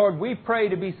 Lord, we pray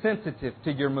to be sensitive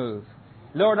to Your move.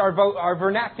 Lord, our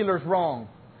vernacular's wrong.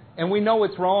 And we know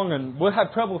it's wrong, and we'll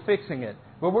have trouble fixing it.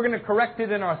 But we're going to correct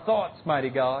it in our thoughts, mighty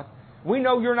God. We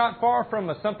know You're not far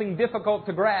from us, something difficult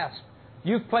to grasp.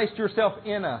 You've placed Yourself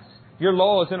in us. Your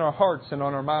law is in our hearts and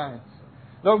on our minds.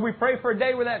 Lord, we pray for a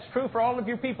day where that's true for all of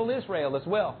Your people Israel as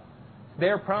well.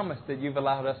 Their promise that You've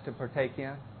allowed us to partake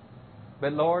in.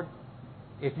 But Lord,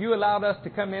 if You allowed us to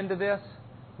come into this,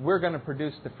 we're going to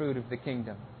produce the fruit of the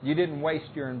kingdom. You didn't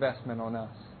waste Your investment on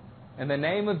us. In the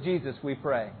name of Jesus we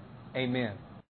pray. Amen.